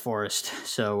here in the forest,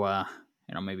 so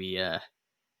maybe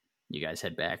you guys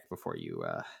head back before you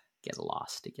get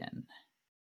lost again.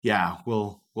 Yeah,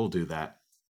 we'll do that.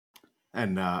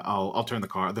 And I'll turn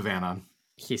the van on.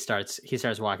 He starts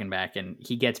walking back, and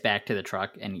he gets back to the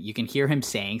truck, and you can hear him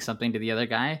saying something to the other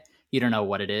guy. You don't know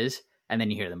what it is, and then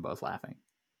you hear them both laughing.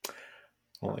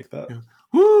 I like that. Yeah.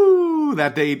 Woo!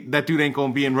 That dude ain't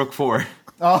gonna be in Rook 4.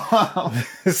 Oh,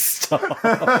 Stop.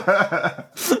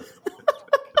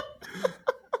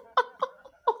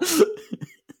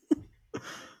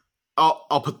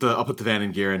 I'll put the van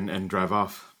in gear and drive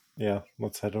off. Yeah,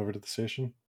 let's head over to the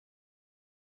station.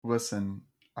 listen.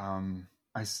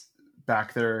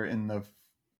 Back there in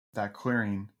that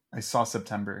clearing, I saw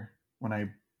September when I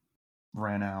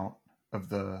ran out of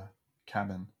the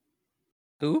cabin.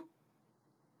 Who?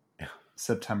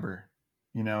 September.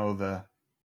 The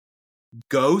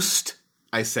Ghost,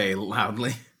 I say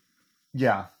loudly.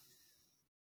 yeah.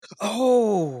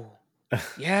 Oh,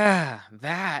 yeah,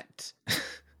 that.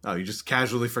 Oh, you just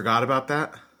casually forgot about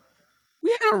that?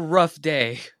 We had a rough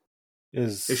day.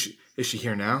 Is she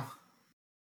here now?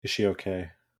 Is she okay?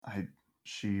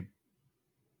 She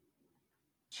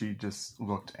just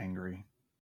looked angry.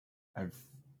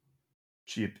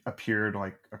 She appeared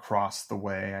like across the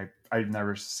way. I've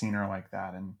never seen her like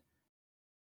that, and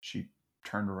she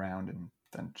turned around and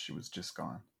then she was just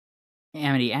gone.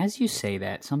 Amity, as you say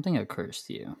that, something occurs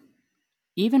to you.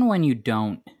 Even when you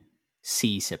don't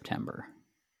see September,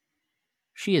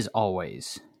 she is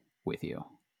always with you,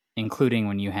 including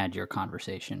when you had your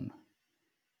conversation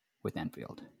with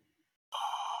Enfield.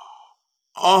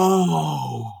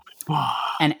 Oh, fuck.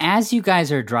 And as you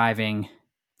guys are driving,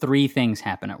 3 things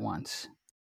happen at once.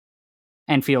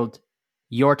 Enfield,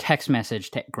 your text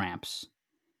message to Gramps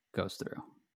goes through.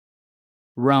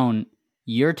 Roan,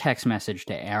 your text message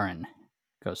to Aaron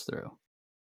goes through.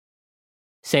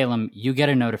 Salem, you get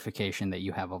a notification that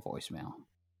you have a voicemail.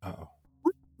 Uh-oh.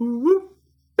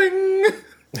 Bing!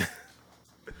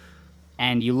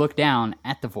 And you look down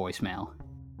at the voicemail,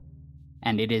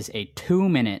 and it is a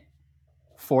 2-minute,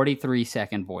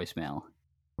 43-second voicemail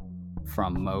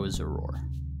from Mo Zaror.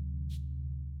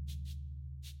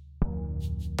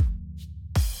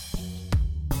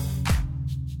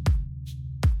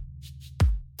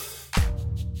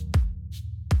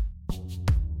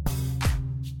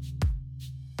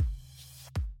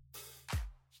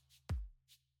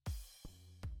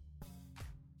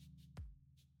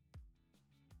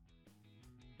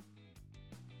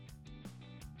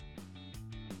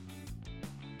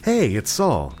 Hey, it's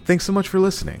Saul. Thanks so much for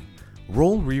listening.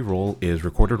 Roll Reroll is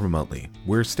recorded remotely.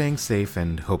 We're staying safe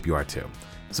and hope you are too.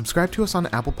 Subscribe to us on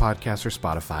Apple Podcasts or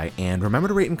Spotify, and remember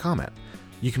to rate and comment.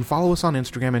 You can follow us on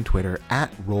Instagram and Twitter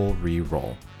at Roll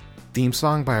Reroll. Theme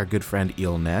song by our good friend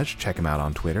Il Nej. Check him out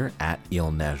on Twitter at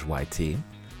IlNejYT.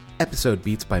 Episode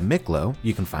beats by Miklo.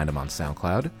 You can find him on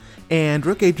SoundCloud. And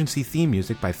Rook Agency theme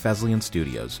music by Feslian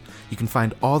Studios. You can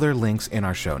find all their links in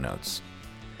our show notes.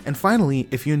 And finally,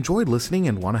 if you enjoyed listening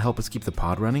and want to help us keep the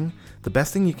pod running, the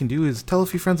best thing you can do is tell a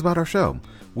few friends about our show.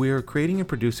 We're creating and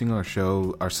producing our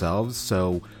show ourselves,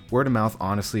 so word of mouth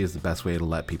honestly is the best way to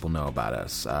let people know about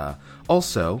us.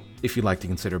 Also, if you'd like to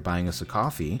consider buying us a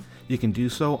coffee, you can do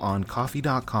so on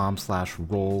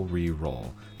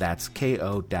coffee.com/rollreroll. That's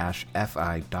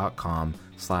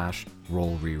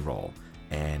ko-fi.com/rollreroll.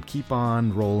 And keep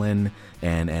on rolling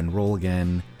and roll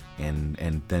again.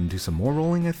 And then do some more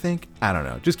rolling, I think. I don't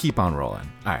know. Just keep on rolling.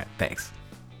 All right, thanks.